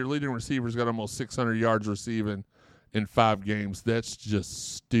 I mean, your leading receiver's got almost 600 yards receiving in 5 games. That's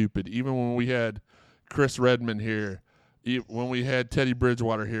just stupid. Even when we had Chris Redmond here, when we had Teddy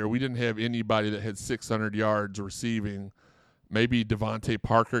Bridgewater here, we didn't have anybody that had 600 yards receiving. Maybe Devontae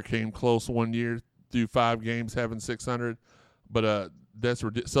Parker came close one year through 5 games having 600, but that's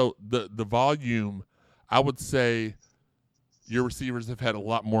ridiculous. So the volume, I would say your receivers have had a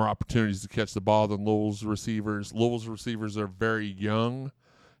lot more opportunities to catch the ball than Louisville's receivers. Louisville's receivers are very young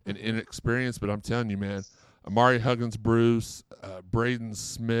and inexperienced, but I'm telling you, man, Amari Huggins-Bruce, Braden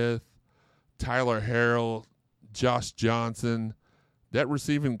Smith, Tyler Harrell, Josh Johnson, that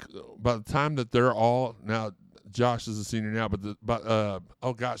receiving, by the time that they're all, now Josh is a senior now, but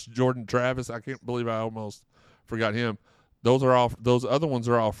Jordan Travis, I can't believe I almost forgot him. Those other ones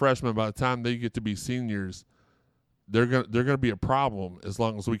are all freshmen. By the time they get to be seniors, they're gonna be a problem as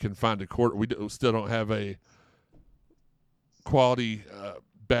long as we can find a quarter. We still don't have a quality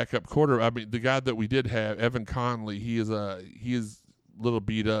backup quarter. I mean, the guy that we did have, Evan Conley, he is a little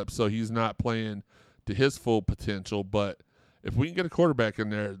beat up, so he's not playing to his full potential. But if we can get a quarterback in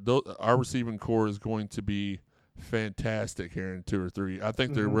there, our receiving core is going to be fantastic here in 2 or 3. I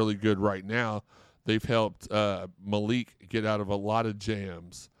think they're really good right now. They've helped Malik get out of a lot of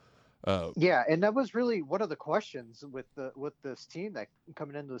jams. And that was really one of the questions with this team that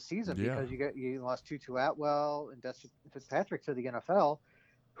coming into the season, because you lost Tutu Atwell and Destin Fitzpatrick to the NFL.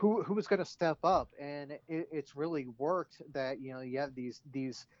 Who was going to step up? And it's really worked that you have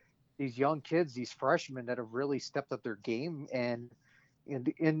these these young kids, these freshmen that have really stepped up their game. And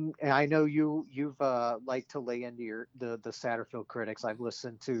I know you've liked to lay into the Satterfield critics. I've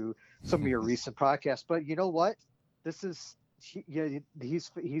listened to some of your recent podcasts, but you know what? This is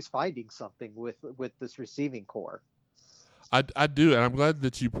he's finding something with this receiving core. I do, and I'm glad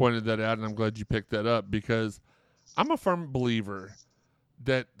that you pointed that out, and I'm glad you picked that up, because I'm a firm believer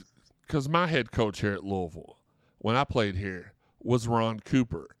that, because my head coach here at Louisville, when I played here, was Ron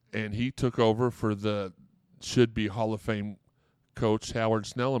Cooper, and he took over for the should-be Hall of Fame coach Howard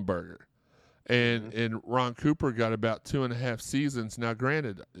Snellenberger. And Ron Cooper got about 2.5 seasons. Now,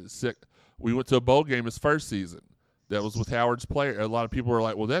 granted, we went to a bowl game his first season. That was with Howard's player. A lot of people were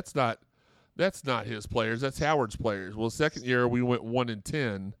like, well, that's not his players. That's Howard's players. Well, second year we went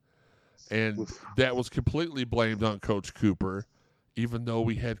 1-10, and that was completely blamed on Coach Cooper, even though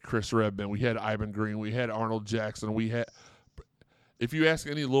we had Chris Redman, we had Ivan Green, we had Arnold Jackson. If you ask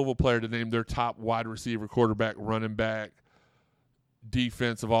any Louisville player to name their top wide receiver, quarterback, running back,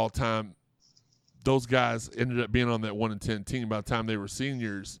 defense of all time, those guys ended up being on that 1-10 team. By the time they were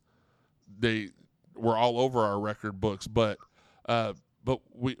seniors, they were all over our record books. But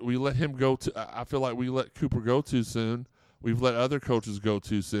we let him go I feel like we let Cooper go too soon. We've let other coaches go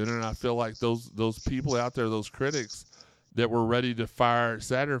too soon, and I feel like those people out there, those critics that were ready to fire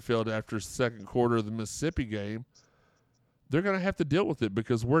Satterfield after second quarter of the Mississippi game, they're going to have to deal with it,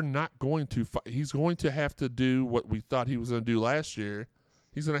 because we're not going to he's going to have to do what we thought he was going to do last year.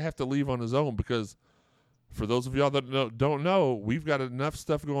 He's going to have to leave on his own, because for those of y'all that don't know, we've got enough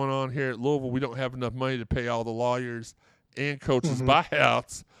stuff going on here at Louisville. We don't have enough money to pay all the lawyers and coaches'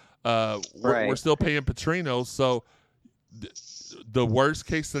 buyouts. We're still paying Petrino. So the worst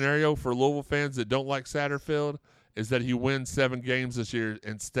case scenario for Louisville fans that don't like Satterfield is that he wins 7 games this year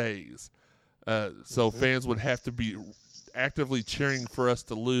and stays. So fans would have to be actively cheering for us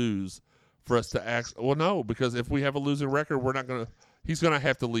to lose, for us to act. Well, no, because if we have a losing record, we're not going to. He's going to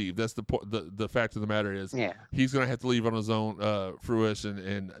have to leave. That's the fact of the matter is, he's going to have to leave on his own fruition,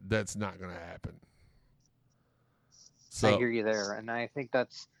 and that's not going to happen. So, I hear you there, and I think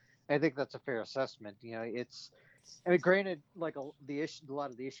that's a fair assessment. You know, granted, like a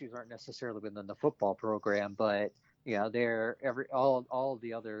lot of the issues aren't necessarily within the football program, but they're all of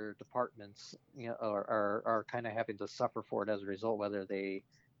the other departments, are kind of having to suffer for it as a result, whether they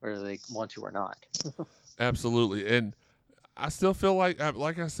want to or not. Absolutely, and I still feel like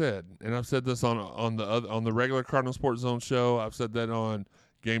I said, and I've said this on the regular Cardinal Sports Zone show. I've said that on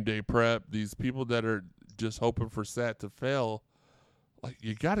Game Day Prep. These people that are just hoping for Sat to fail, like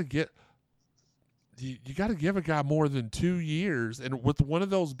you got to give a guy more than 2 years, and with one of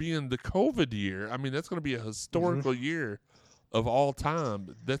those being the COVID year, I mean that's going to be a historical year of all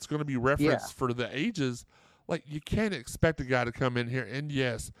time. That's going to be referenced for the ages. Like you can't expect a guy to come in here and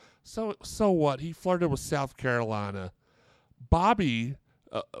yes, so what? He flirted with South Carolina. Bobby,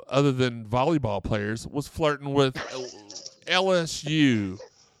 other than volleyball players, was flirting with LSU,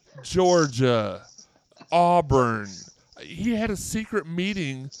 Georgia, Auburn. He had a secret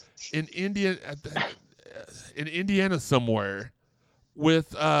meeting in Indiana somewhere with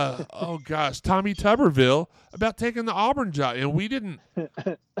Tommy Tuberville about taking the Auburn job, and we didn't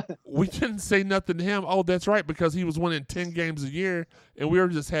say nothing to him. Oh, that's right, because he was winning 10 games a year, and we were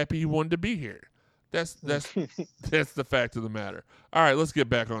just happy he wanted to be here. That's the fact of the matter. All right, let's get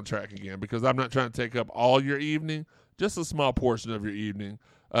back on track again, because I'm not trying to take up all your evening, just a small portion of your evening,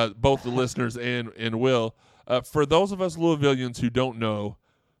 both the listeners and Will. For those of us Louisvillians who don't know,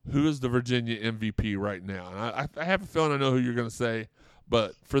 who is the Virginia MVP right now? And I have a feeling I know who you're going to say,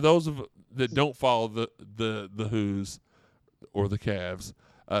 but for those that don't follow the Who's or the Cavs,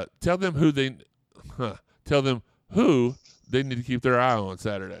 tell them who they need to keep their eye on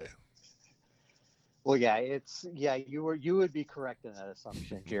Saturday. Well, you would be correct in that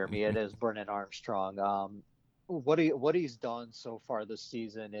assumption, Jeremy. It is Brennan Armstrong. What he's done so far this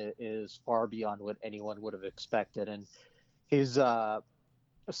season is far beyond what anyone would have expected, and he's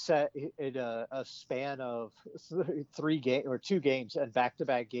set in a span of 2 games and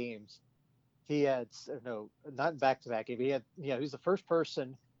back-to-back games. He had not back-to-back game. He had he's the first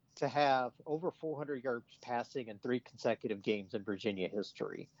person to have over 400 yards passing in 3 consecutive games in Virginia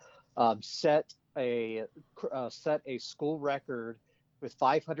history. Set a school record with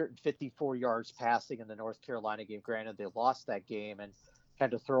 554 yards passing in the North Carolina game. Granted, they lost that game and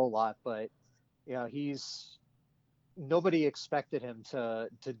had to throw a lot, but nobody expected him to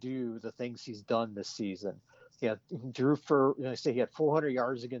do the things he's done this season. He had 400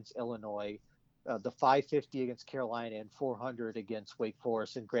 yards against Illinois, the 550 against Carolina, and 400 against Wake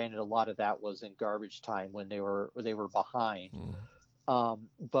Forest. And granted, a lot of that was in garbage time when they were behind.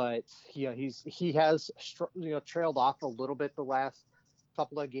 But he has trailed off a little bit the last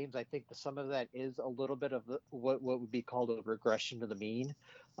couple of games. I think some of that is a little bit of what would be called a regression to the mean.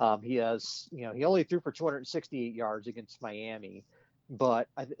 He only threw for 268 yards against Miami, but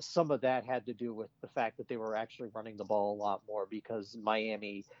some of that had to do with the fact that they were actually running the ball a lot more because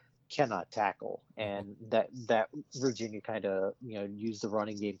Miami cannot tackle, and that Virginia kind of used the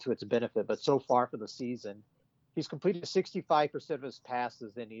running game to its benefit. But so far for the season, he's completed 65% of his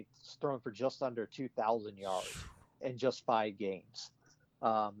passes, and he's thrown for just under 2,000 yards in just 5 games.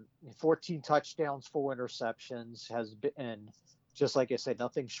 14 touchdowns, 4 interceptions, has been, and just like I said,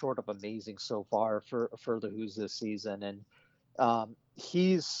 nothing short of amazing so far for the Who's this season. And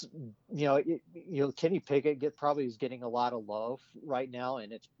he's, Kenny Pickett probably is getting a lot of love right now,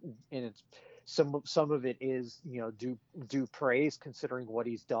 and it's some of it is due praise considering what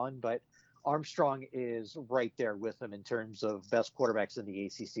he's done, but Armstrong is right there with him in terms of best quarterbacks in the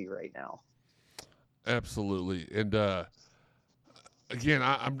ACC right now. Absolutely, and again,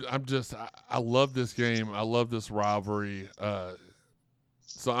 I love this game. I love this rivalry.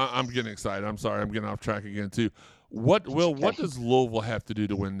 So I'm getting excited. I'm sorry, I'm getting off track again too. What does Louisville have to do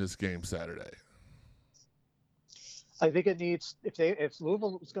to win this game Saturday? I think it needs, if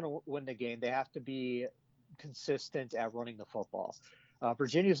Louisville is going to win the game, they have to be consistent at running the football.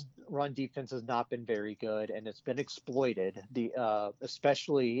 Virginia's run defense has not been very good, and it's been exploited.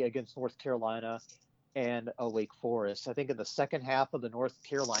 Especially against North Carolina and Wake Forest. I think in the second half of the North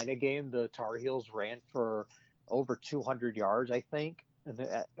Carolina game, the Tar Heels ran for over 200 yards, I think,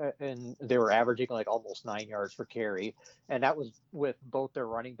 and they were averaging like almost 9 yards per carry, and that was with both their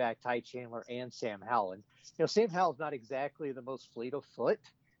running back Ty Chandler and Sam Howell. And Sam Howell's not exactly the most fleet of foot,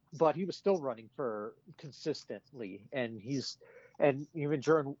 but he was still running for consistently, and even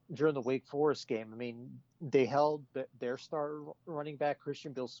during the Wake Forest game, I mean, they held their star running back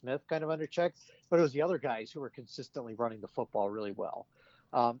Christian Bill Smith kind of under check, but it was the other guys who were consistently running the football really well.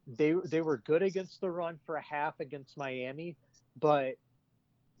 They were good against the run for a half against Miami, but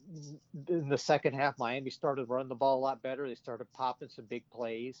in the second half, Miami started running the ball a lot better. They started popping some big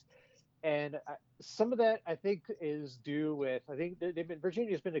plays. And some of that, I think, is due with, I think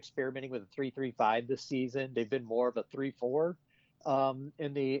Virginia's been experimenting with a 3-3-5 this season. They've been more of a 3-4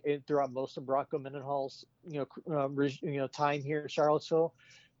 throughout most of Bronco Mendenhall's time here in Charlottesville.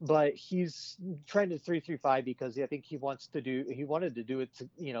 But he's trying to 3-3-5 because I think he wanted to do it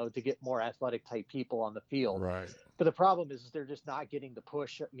to get more athletic type people on the field. Right. But the problem is they're just not getting the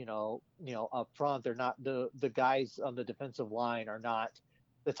push, up front. They're not the guys on the defensive line are not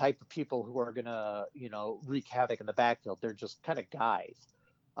the type of people who are going to, wreak havoc in the backfield. They're just kind of guys.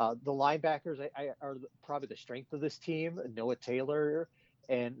 The linebackers are probably the strength of this team. Noah Taylor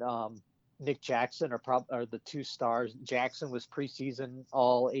and Nick Jackson are the 2 stars. Jackson was preseason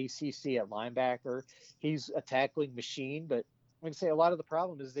all ACC at linebacker. He's a tackling machine, but I can say a lot of the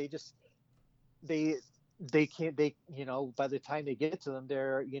problem is they can't, by the time they get to them,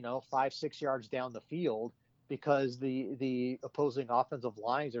 they're, 5-6 yards down the field because the opposing offensive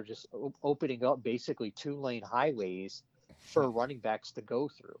lines are just opening up basically 2-lane highways for running backs to go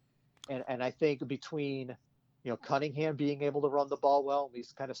through. And I think between, Cunningham being able to run the ball well, we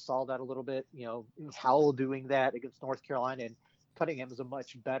kind of saw that a little bit, Howell doing that against North Carolina, and Cunningham is a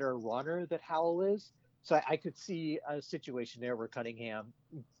much better runner than Howell is. So I could see a situation there where Cunningham,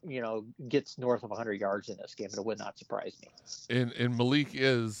 gets north of 100 yards in this game, and it would not surprise me. And Malik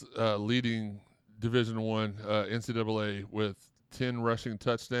is leading Division I NCAA with 10 rushing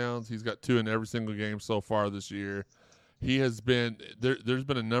touchdowns. He's got 2 in every single game so far this year. He has been there's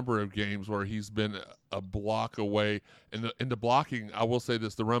been a number of games where he's been a block away. And the blocking, I will say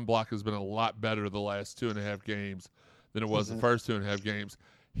this, the run block has been a lot better the last 2.5 games than it was the first 2.5 games.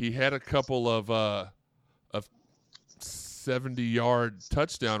 He had a couple of 70-yard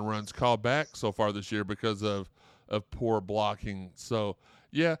touchdown runs called back so far this year because of poor blocking. So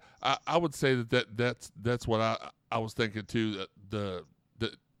yeah, I would say that's what I was thinking too, that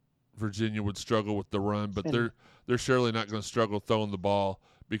Virginia would struggle with the run, but they're surely not going to struggle throwing the ball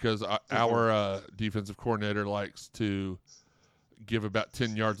because our defensive coordinator likes to give about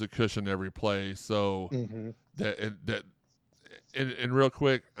 10 yards of cushion every play. So and real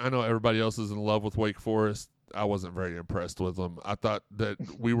quick, I know everybody else is in love with Wake Forest. I wasn't very impressed with them. I thought that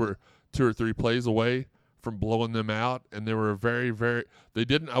we were 2 or 3 plays away from blowing them out, and they were very, very – they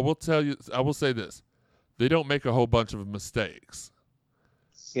didn't – I will say this. They don't make a whole bunch of mistakes.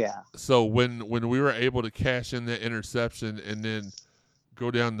 Yeah. So when we were able to cash in that interception and then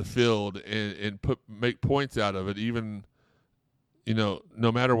go down the field and make points out of it, even, no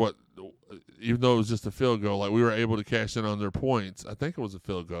matter what, even though it was just a field goal, like we were able to cash in on their points. I think it was a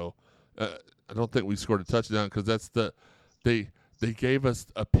field goal. I don't think we scored a touchdown because they gave us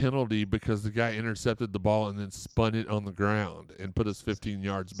a penalty because the guy intercepted the ball and then spun it on the ground and put us 15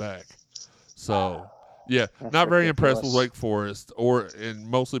 yards back. So, yeah, That's not very ridiculous. impressed with Wake Forest, and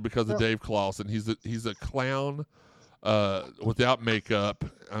mostly because of Dave Clawson. He's a clown without makeup.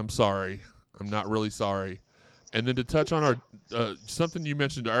 I'm sorry. I'm not really sorry. And then to touch on our something you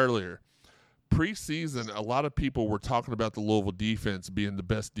mentioned earlier, preseason, a lot of people were talking about the Louisville defense being the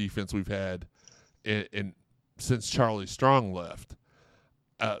best defense we've had since Charlie Strong left.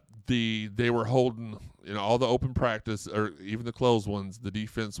 They were holding, all the open practice or even the closed ones.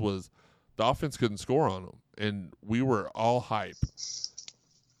 The offense couldn't score on them, and we were all hype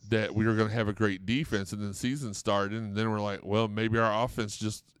that we were going to have a great defense. And then the season started, and then we're like, well, maybe our offense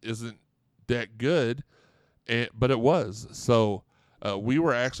just isn't that good, but it was. So we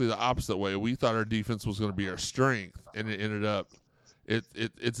were actually the opposite way. We thought our defense was going to be our strength, and it ended up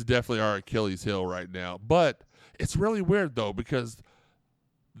it's definitely our Achilles heel right now. But it's really weird though, because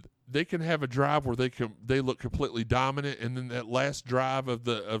they can have a drive where they look completely dominant, and then that last drive of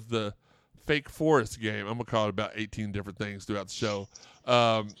the fake Forest game, I'm gonna call it about 18 different things throughout the show.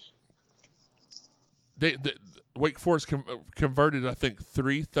 Wake Forest converted, I think,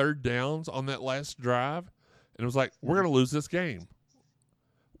 3 third downs on that last drive, and it was like, we're gonna lose this game.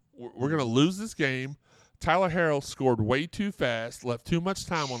 We're gonna lose this game. Tyler Harrell scored way too fast, left too much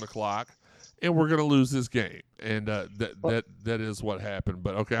time on the clock, and we're going to lose this game. And that is what happened.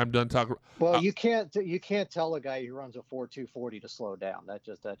 But okay, I'm done talking. Well, you can't tell a guy who runs a 4.240 to slow down. That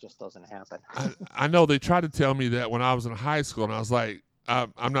just doesn't happen. I know they tried to tell me that when I was in high school, and I was like,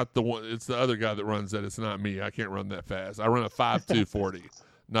 I'm not the one. It's the other guy that runs that. It's not me. I can't run that fast. I run a 5.240,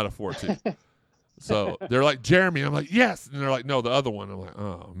 not a 4.2. So they're like, Jeremy. I'm like, yes. And they're like, no, the other one. I'm like,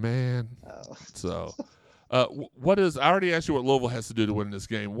 oh man. Oh. So. I already asked you what Louisville has to do to win this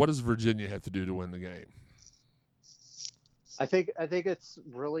game. What does Virginia have to do to win the game? I think it's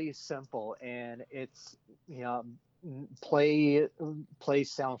really simple, and it's play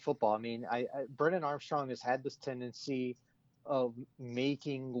sound football. I mean, Brennan Armstrong has had this tendency of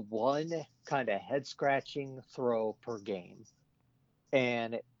making one kind of head scratching throw per game,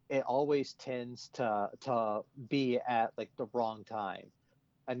 and it always tends to be at like the wrong time.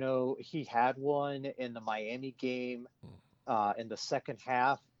 I know he had one in the Miami game in the second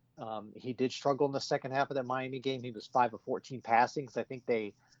half. He did struggle in the second half of the Miami game. He was 5 of 14 passing, because I think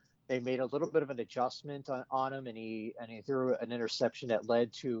they made a little bit of an adjustment on him, and he threw an interception that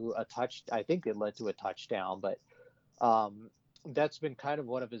led to a touch. I think it led to a touchdown, but that's been kind of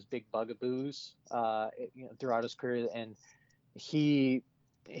one of his big bugaboos throughout his career, and he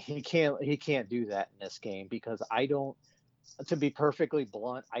can't do that in this game, because to be perfectly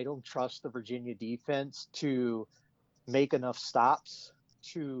blunt, I don't trust the Virginia defense to make enough stops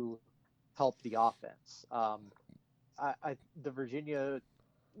to help the offense. The Virginia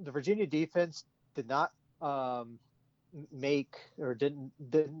defense did not make, or didn't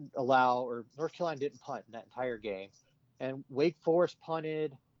allow, or North Carolina didn't punt in that entire game, and Wake Forest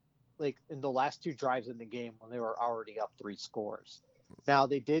punted like in the last 2 drives in the game when they were already up 3 scores. Now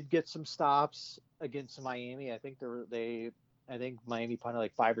they did get some stops against Miami. I think Miami punted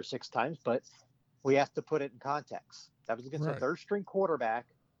like 5 or 6 times, but we have to put it in context. That was against a third-string quarterback,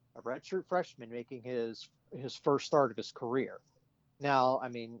 a redshirt freshman making his first start of his career. Now, I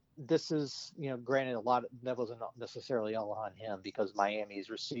mean, this is, granted, that wasn't necessarily all on him, because Miami's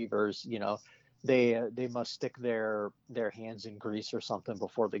receivers, they must stick their hands in grease or something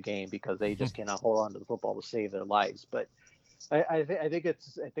before the game, because they just cannot hold on to the football to save their lives. But I think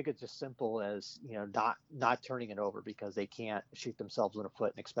it's just simple as not turning it over, because they can't shoot themselves in the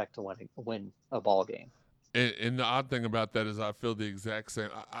foot and expect to win a ball game. And the odd thing about that is I feel the exact same.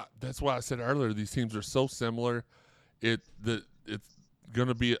 That's why I said earlier, these teams are so similar. It's going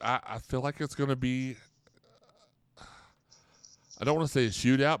to be. I feel like it's going to be. I don't want to say a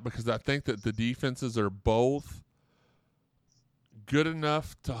shootout, because I think that the defenses are both good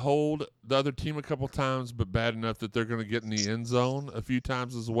enough to hold the other team a couple times, but bad enough that they're going to get in the end zone a few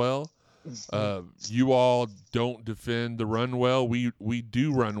times as well. You all don't defend the run well. We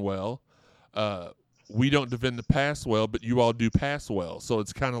do run well. We don't defend the pass well, but you all do pass well. So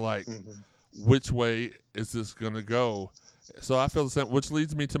it's kind of like, which way is this going to go? So I feel the same, which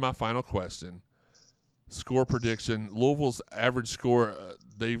leads me to my final question. Score prediction. Louisville's average score,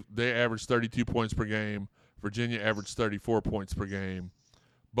 they average 32 points per game. Virginia averaged 34 points per game.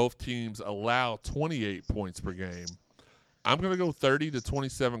 Both teams allow 28 points per game. I'm going to go 30 to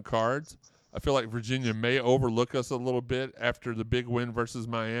 27 cards. I feel like Virginia may overlook us a little bit after the big win versus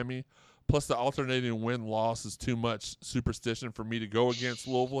Miami, Plus, the alternating win-loss is too much superstition for me to go against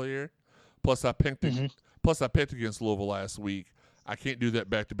Louisville here. Plus, I picked against Louisville last week. I can't do that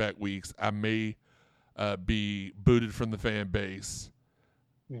back-to-back weeks. I may be booted from the fan base.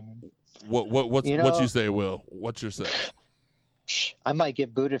 Mm-hmm. What you say, Will? What's your say? I might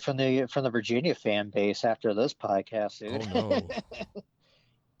get booted from the Virginia fan base after this podcast, dude. Oh no.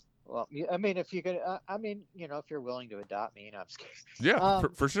 Well, I mean, if you could, if you're willing to adopt me, I'm just kidding. Yeah,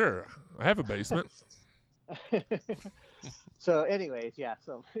 for sure. I have a basement. So, anyways, yeah.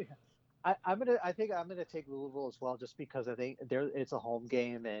 So, I think I'm gonna take Louisville as well, just because I think it's a home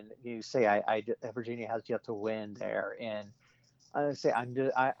game, and you say Virginia has yet to win there, and I say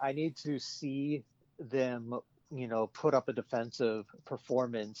I need to see them, put up a defensive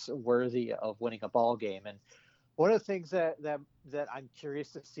performance worthy of winning a ball game. And one of the things that I'm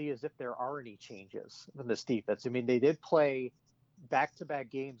curious to see is if there are any changes in this defense. I mean, they did play back-to-back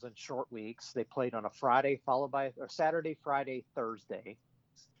games on short weeks. They played on a Friday followed by a Saturday, Friday, Thursday,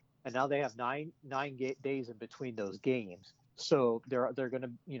 and now they have nine days in between those games. So they're going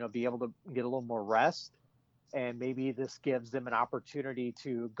to be able to get a little more rest. And maybe this gives them an opportunity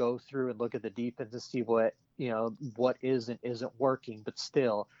to go through and look at the defense and see what isn't working. But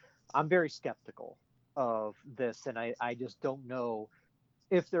still, I'm very skeptical of this, and I just don't know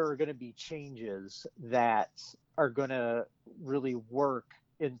if there are going to be changes that are going to really work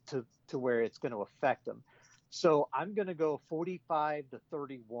into where it's going to affect them. So I'm going to go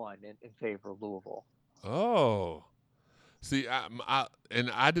 45-31 in favor of Louisville. Oh. See, I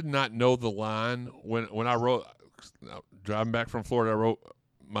did not know the line when I wrote. Driving back from Florida, I wrote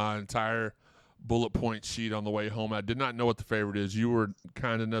my entire bullet point sheet on the way home. I did not know what the favorite is. You were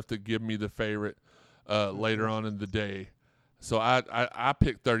kind enough to give me the favorite later on in the day, so I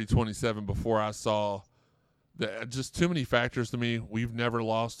picked 30-27 before I saw that. Just too many factors to me. We've never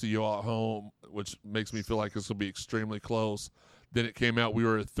lost to you all at home, which makes me feel like this will be extremely close. Then it came out we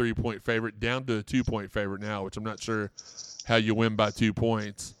were a 3-point favorite, down to a 2-point favorite now, which I'm not sure how you win by 2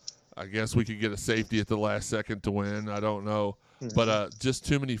 points. I guess we could get a safety at the last second to win. I don't know. But just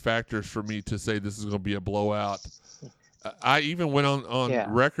too many factors for me to say this is going to be a blowout. I even went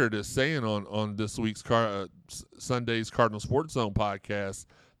on record as saying on this week's Sunday's Cardinal Sports Zone podcast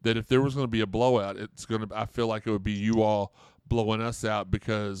that if there was going to be a blowout, I feel like it would be you all blowing us out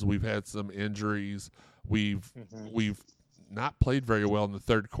because we've had some injuries. We've not played very well in the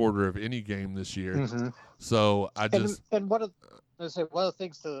third quarter of any game this year. So one of the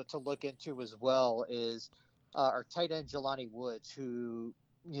things to look into as well is our tight end Jelani Woods, who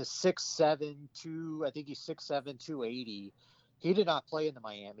is 6'7", I think he's 6'7", 280. He did not play in the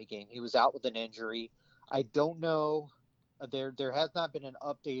Miami game. He was out with an injury. I don't know. There has not been an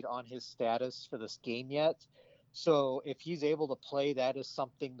update on his status for this game yet. So if he's able to play, that is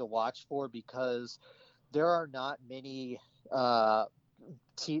something to watch for, because there are not many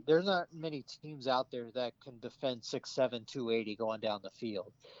there's not many teams out there that can defend 6'7", 280 going down the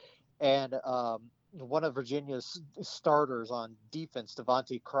field. And one of Virginia's starters on defense,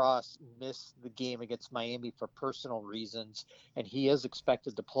 Devontae Cross, missed the game against Miami for personal reasons, and he is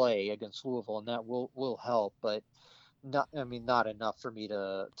expected to play against Louisville, and that will help, but not enough for me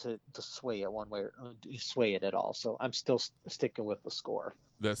to sway it one way or sway it at all. So I'm still sticking with the score.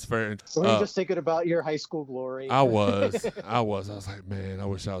 That's fair. Were you just thinking about your high school glory? I was. I was like, man, I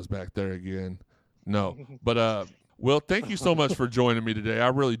wish I was back there again. No, but Will, thank you so much for joining me today. I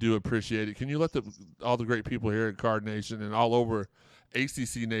really do appreciate it. Can you let all the great people here at Card Nation and all over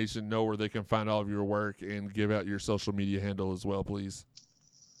ACC Nation know where they can find all of your work and give out your social media handle as well, please?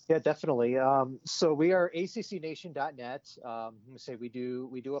 Yeah, definitely. So we are accnation.net. We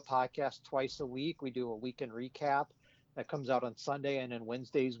do a podcast twice a week. We do a weekend recap that comes out on Sunday, and then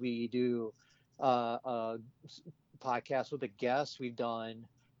Wednesdays we do a podcast with a guest. We've done,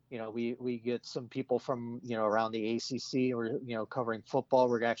 we get some people from around the ACC. We're covering football.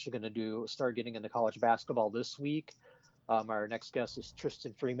 We're actually going to start getting into college basketball this week. Our next guest is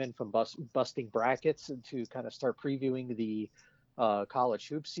Tristan Freeman from Busting Brackets, and to kind of start previewing the college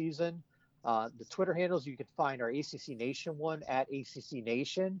hoop season. The Twitter handles you can find are ACC Nation one at ACC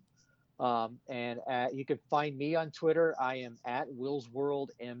Nation. And you can find me on Twitter. I am at Will's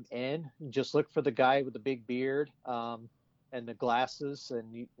World MN. Just look for the guy with the big beard and the glasses,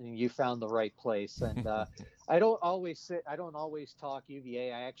 and you found the right place. And I don't always talk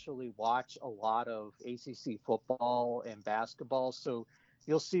UVA. I actually watch a lot of ACC football and basketball, so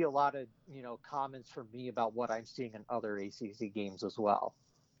you'll see a lot of comments from me about what I'm seeing in other ACC games as well.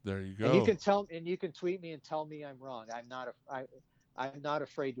 There you go. And you can tweet me and tell me I'm wrong. I'm not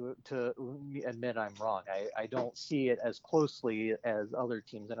afraid to admit I'm wrong. I don't see it as closely as other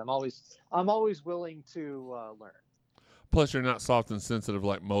teams, and I'm always willing to learn. Plus, you're not soft and sensitive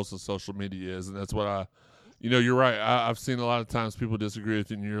like most of social media is, and that's what you're right. I've seen a lot of times people disagree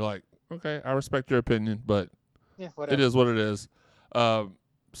with you, and you're like, okay, I respect your opinion, but Yeah, it whatever. is what it is.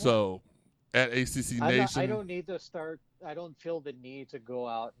 So at ACC Nation, I don't need to start. I don't feel the need to go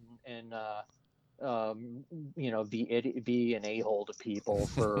out and be an a-hole to people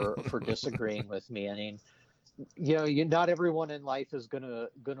for disagreeing with me. I mean, not everyone in life is gonna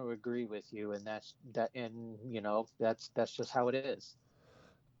agree with you, and that's just how it is.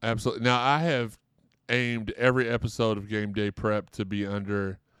 absolutely. Now, I have aimed every episode of Game Day Prep to be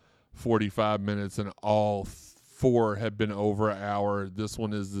under 45 minutes, and all four have been over an hour. This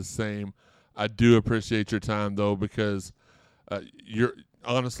one is the same. I do appreciate your time, though, because you're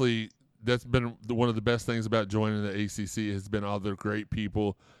honestly, that's been one of the best things about joining the ACC has been all the great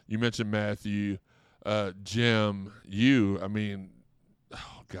people. You mentioned Matthew, Jim, you. I mean,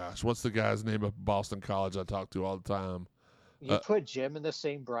 oh gosh, what's the guy's name at Boston College I talk to all the time? You put Jim in the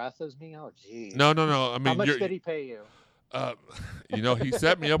same breath as me? Oh, geez. No. I mean, how much did he pay you? He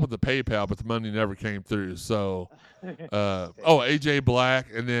set me up with the PayPal, but the money never came through. So, AJ Black,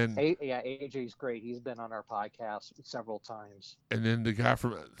 and then AJ's great. He's been on our podcast several times. And then the guy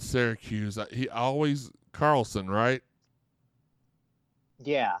from Syracuse, he always Carlson, right?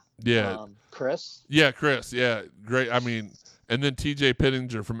 Yeah. Chris. Yeah, Chris. Yeah, great. I mean, and then TJ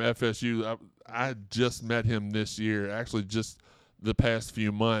Pittinger from FSU. I just met him this year, actually, just the past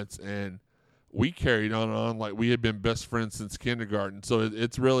few months, and we carried on like we had been best friends since kindergarten. So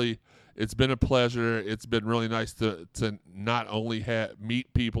it's been a pleasure. It's been really nice to not only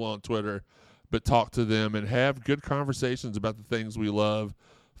meet people on Twitter, but talk to them and have good conversations about the things we love: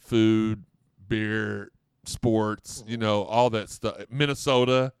 food, beer, sports, all that stuff.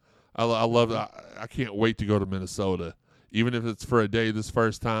 Minnesota, I love that. I can't wait to go to Minnesota, even if it's for a day this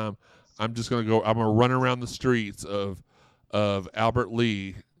first time. I'm just gonna go. I'm gonna run around the streets of Albert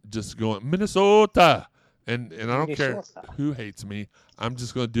Lee, just going Minnesota, and I don't care who hates me. I'm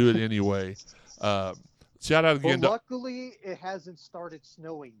just gonna do it anyway. Shout out again. Well, luckily, it hasn't started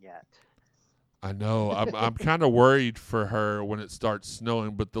snowing yet. I know. I'm kind of worried for her when it starts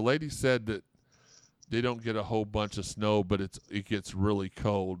snowing, but the lady said that they don't get a whole bunch of snow, but it gets really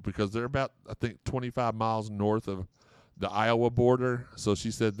cold because they're about, I think, 25 miles north of the Iowa border. So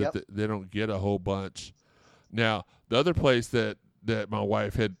she said that they don't get a whole bunch. Now, the other place that my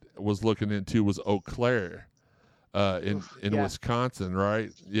wife was looking into was Eau Claire in Wisconsin,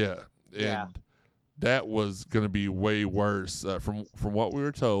 right? Yeah. And that was going to be way worse from what we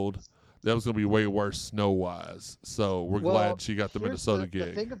were told. That was going to be way worse snow-wise. So we're glad she got the Minnesota gig.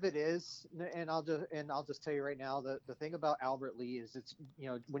 The thing of it is, and I'll just tell you right now, the thing about Albert Lee is it's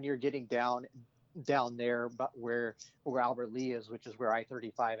when you're getting down there, but where Albert Lee is, which is where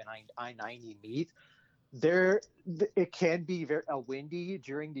I-35 and I-90 meet, it can be very windy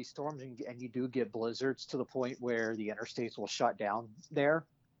during these storms, and you do get blizzards to the point where the interstates will shut down there.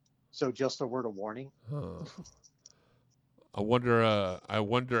 So just a word of warning. Huh. I wonder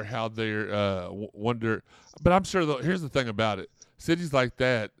how they're but I'm sure though. Here's the thing about it: cities like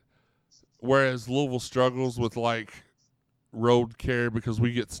that, whereas Louisville struggles with like road care because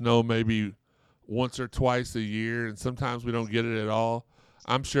we get snow maybe once or twice a year, and sometimes we don't get it at all.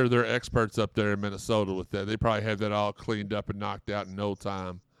 I'm sure they're experts up there in Minnesota with that. They probably have that all cleaned up and knocked out in no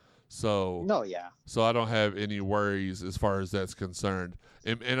time. So So I don't have any worries as far as that's concerned.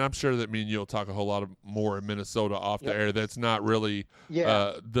 And I'm sure that me and you'll talk a whole lot more in Minnesota off the air. That's not really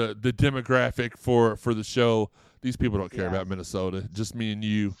the demographic for the show. These people don't care about Minnesota. Just me and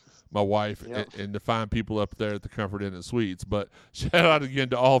you, my wife, and the fine people up there at the Comfort Inn and Suites. But shout out again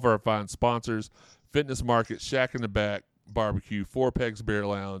to all of our fine sponsors: Fitness Market, Shack in the Back Barbecue, Four Pegs Beer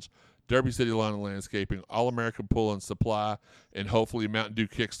Lounge, Derby City Lawn and Landscaping, All American Pool and Supply, and hopefully Mountain Dew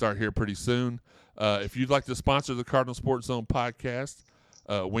Kickstart here pretty soon. If you'd like to sponsor the Cardinal Sports Zone podcast,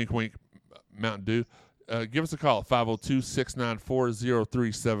 wink, wink, Mountain Dew, give us a call at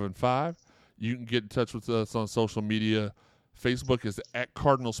 502-694-0375. You can get in touch with us on social media. Facebook is at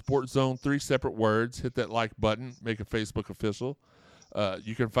Cardinal Sports Zone, 3 separate words. Hit that like button, make it Facebook official.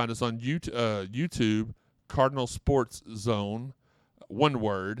 You can find us on YouTube, Cardinal Sports Zone, one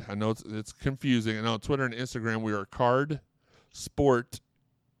word. I know it's confusing. And on Twitter and Instagram, we are Card Sport,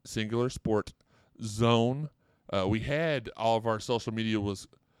 singular Sport Zone. We had all of our social media was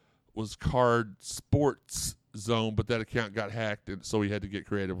Card Sports Zone, but that account got hacked, and so we had to get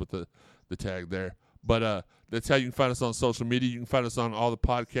creative with the tag there. But that's how you can find us on social media. You can find us on all the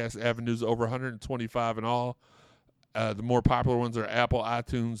podcast avenues, over 125 in all. The more popular ones are Apple,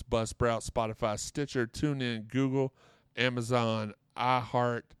 iTunes, Buzzsprout, Spotify, Stitcher, TuneIn, Google, Amazon,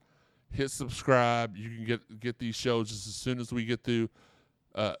 iHeart. Hit subscribe. You can get these shows just as soon as we get through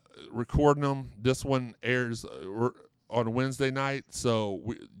recording them. This one airs on Wednesday night, so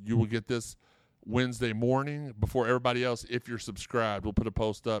you will get this Wednesday morning before everybody else if you're subscribed. We'll put a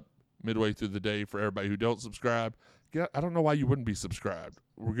post up midway through the day for everybody who don't subscribe. I don't know why you wouldn't be subscribed.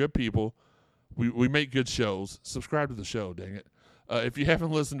 We're good people. We make good shows. Subscribe to the show, dang it. If you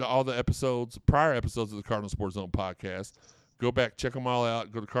haven't listened to all the prior episodes of the Cardinal Sports Zone podcast, go back, check them all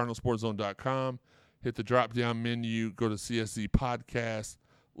out. Go to cardinalsportszone.com, hit the drop-down menu, go to CSZ podcast,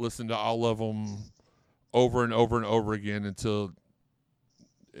 listen to all of them over and over and over again until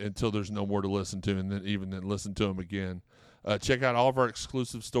there's no more to listen to, and then listen to them again. Check out all of our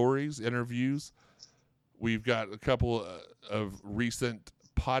exclusive stories, interviews. We've got a couple of recent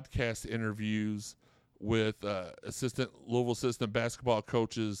podcast interviews with Louisville assistant basketball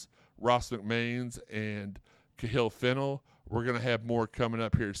coaches Ross McMains and Cahill Fennell. We're going to have more coming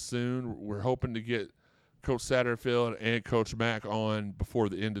up here soon. We're hoping to get Coach Satterfield and Coach Mack on before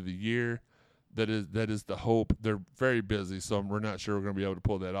the end of the year. That is the hope. They're very busy, so we're not sure we're going to be able to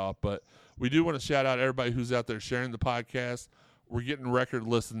pull that off. But we do want to shout out everybody who's out there sharing the podcast. We're getting record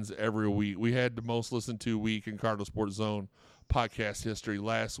listens every week. We had the most listened to week in Cardinal Sports Zone podcast history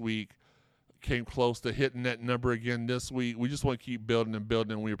last week. Came close to hitting that number again this week. We just want to keep building and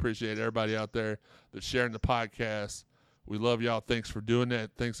building, and we appreciate everybody out there that's sharing the podcast. We love y'all. Thanks for doing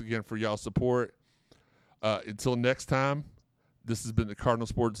that. Thanks again for y'all's support. Until next time, this has been the Cardinal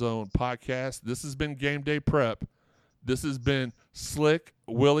Sports Zone podcast. This has been Game Day Prep. This has been Slick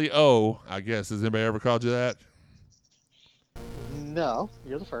Willie O, I guess. Has anybody ever called you that? No,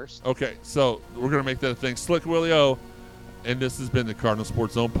 you're the first. Okay, so we're going to make that a thing. Slick Willie O, and this has been the Cardinal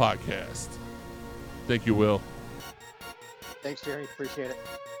Sports Zone podcast. Thank you, Will. Thanks, Jerry. Appreciate it.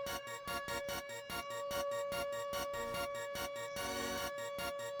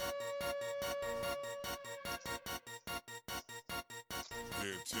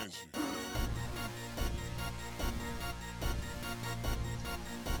 Pay attention.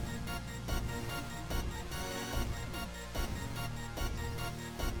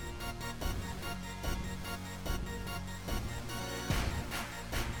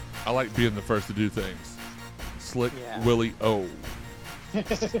 I like being the first to do things. Slick Yeah. Willie O.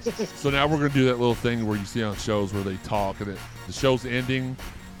 So now we're going to do that little thing where you see on shows where they talk, and the show's ending,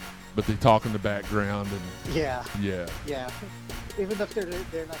 but they talk in the background. And Yeah. yeah. Yeah. Even if they're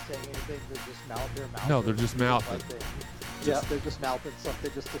not saying anything, they're just mouthing. No, they're just mouthing. Yeah, they're just mouthing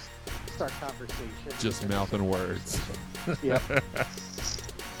something just to start conversation. Just mouthing words. Yeah.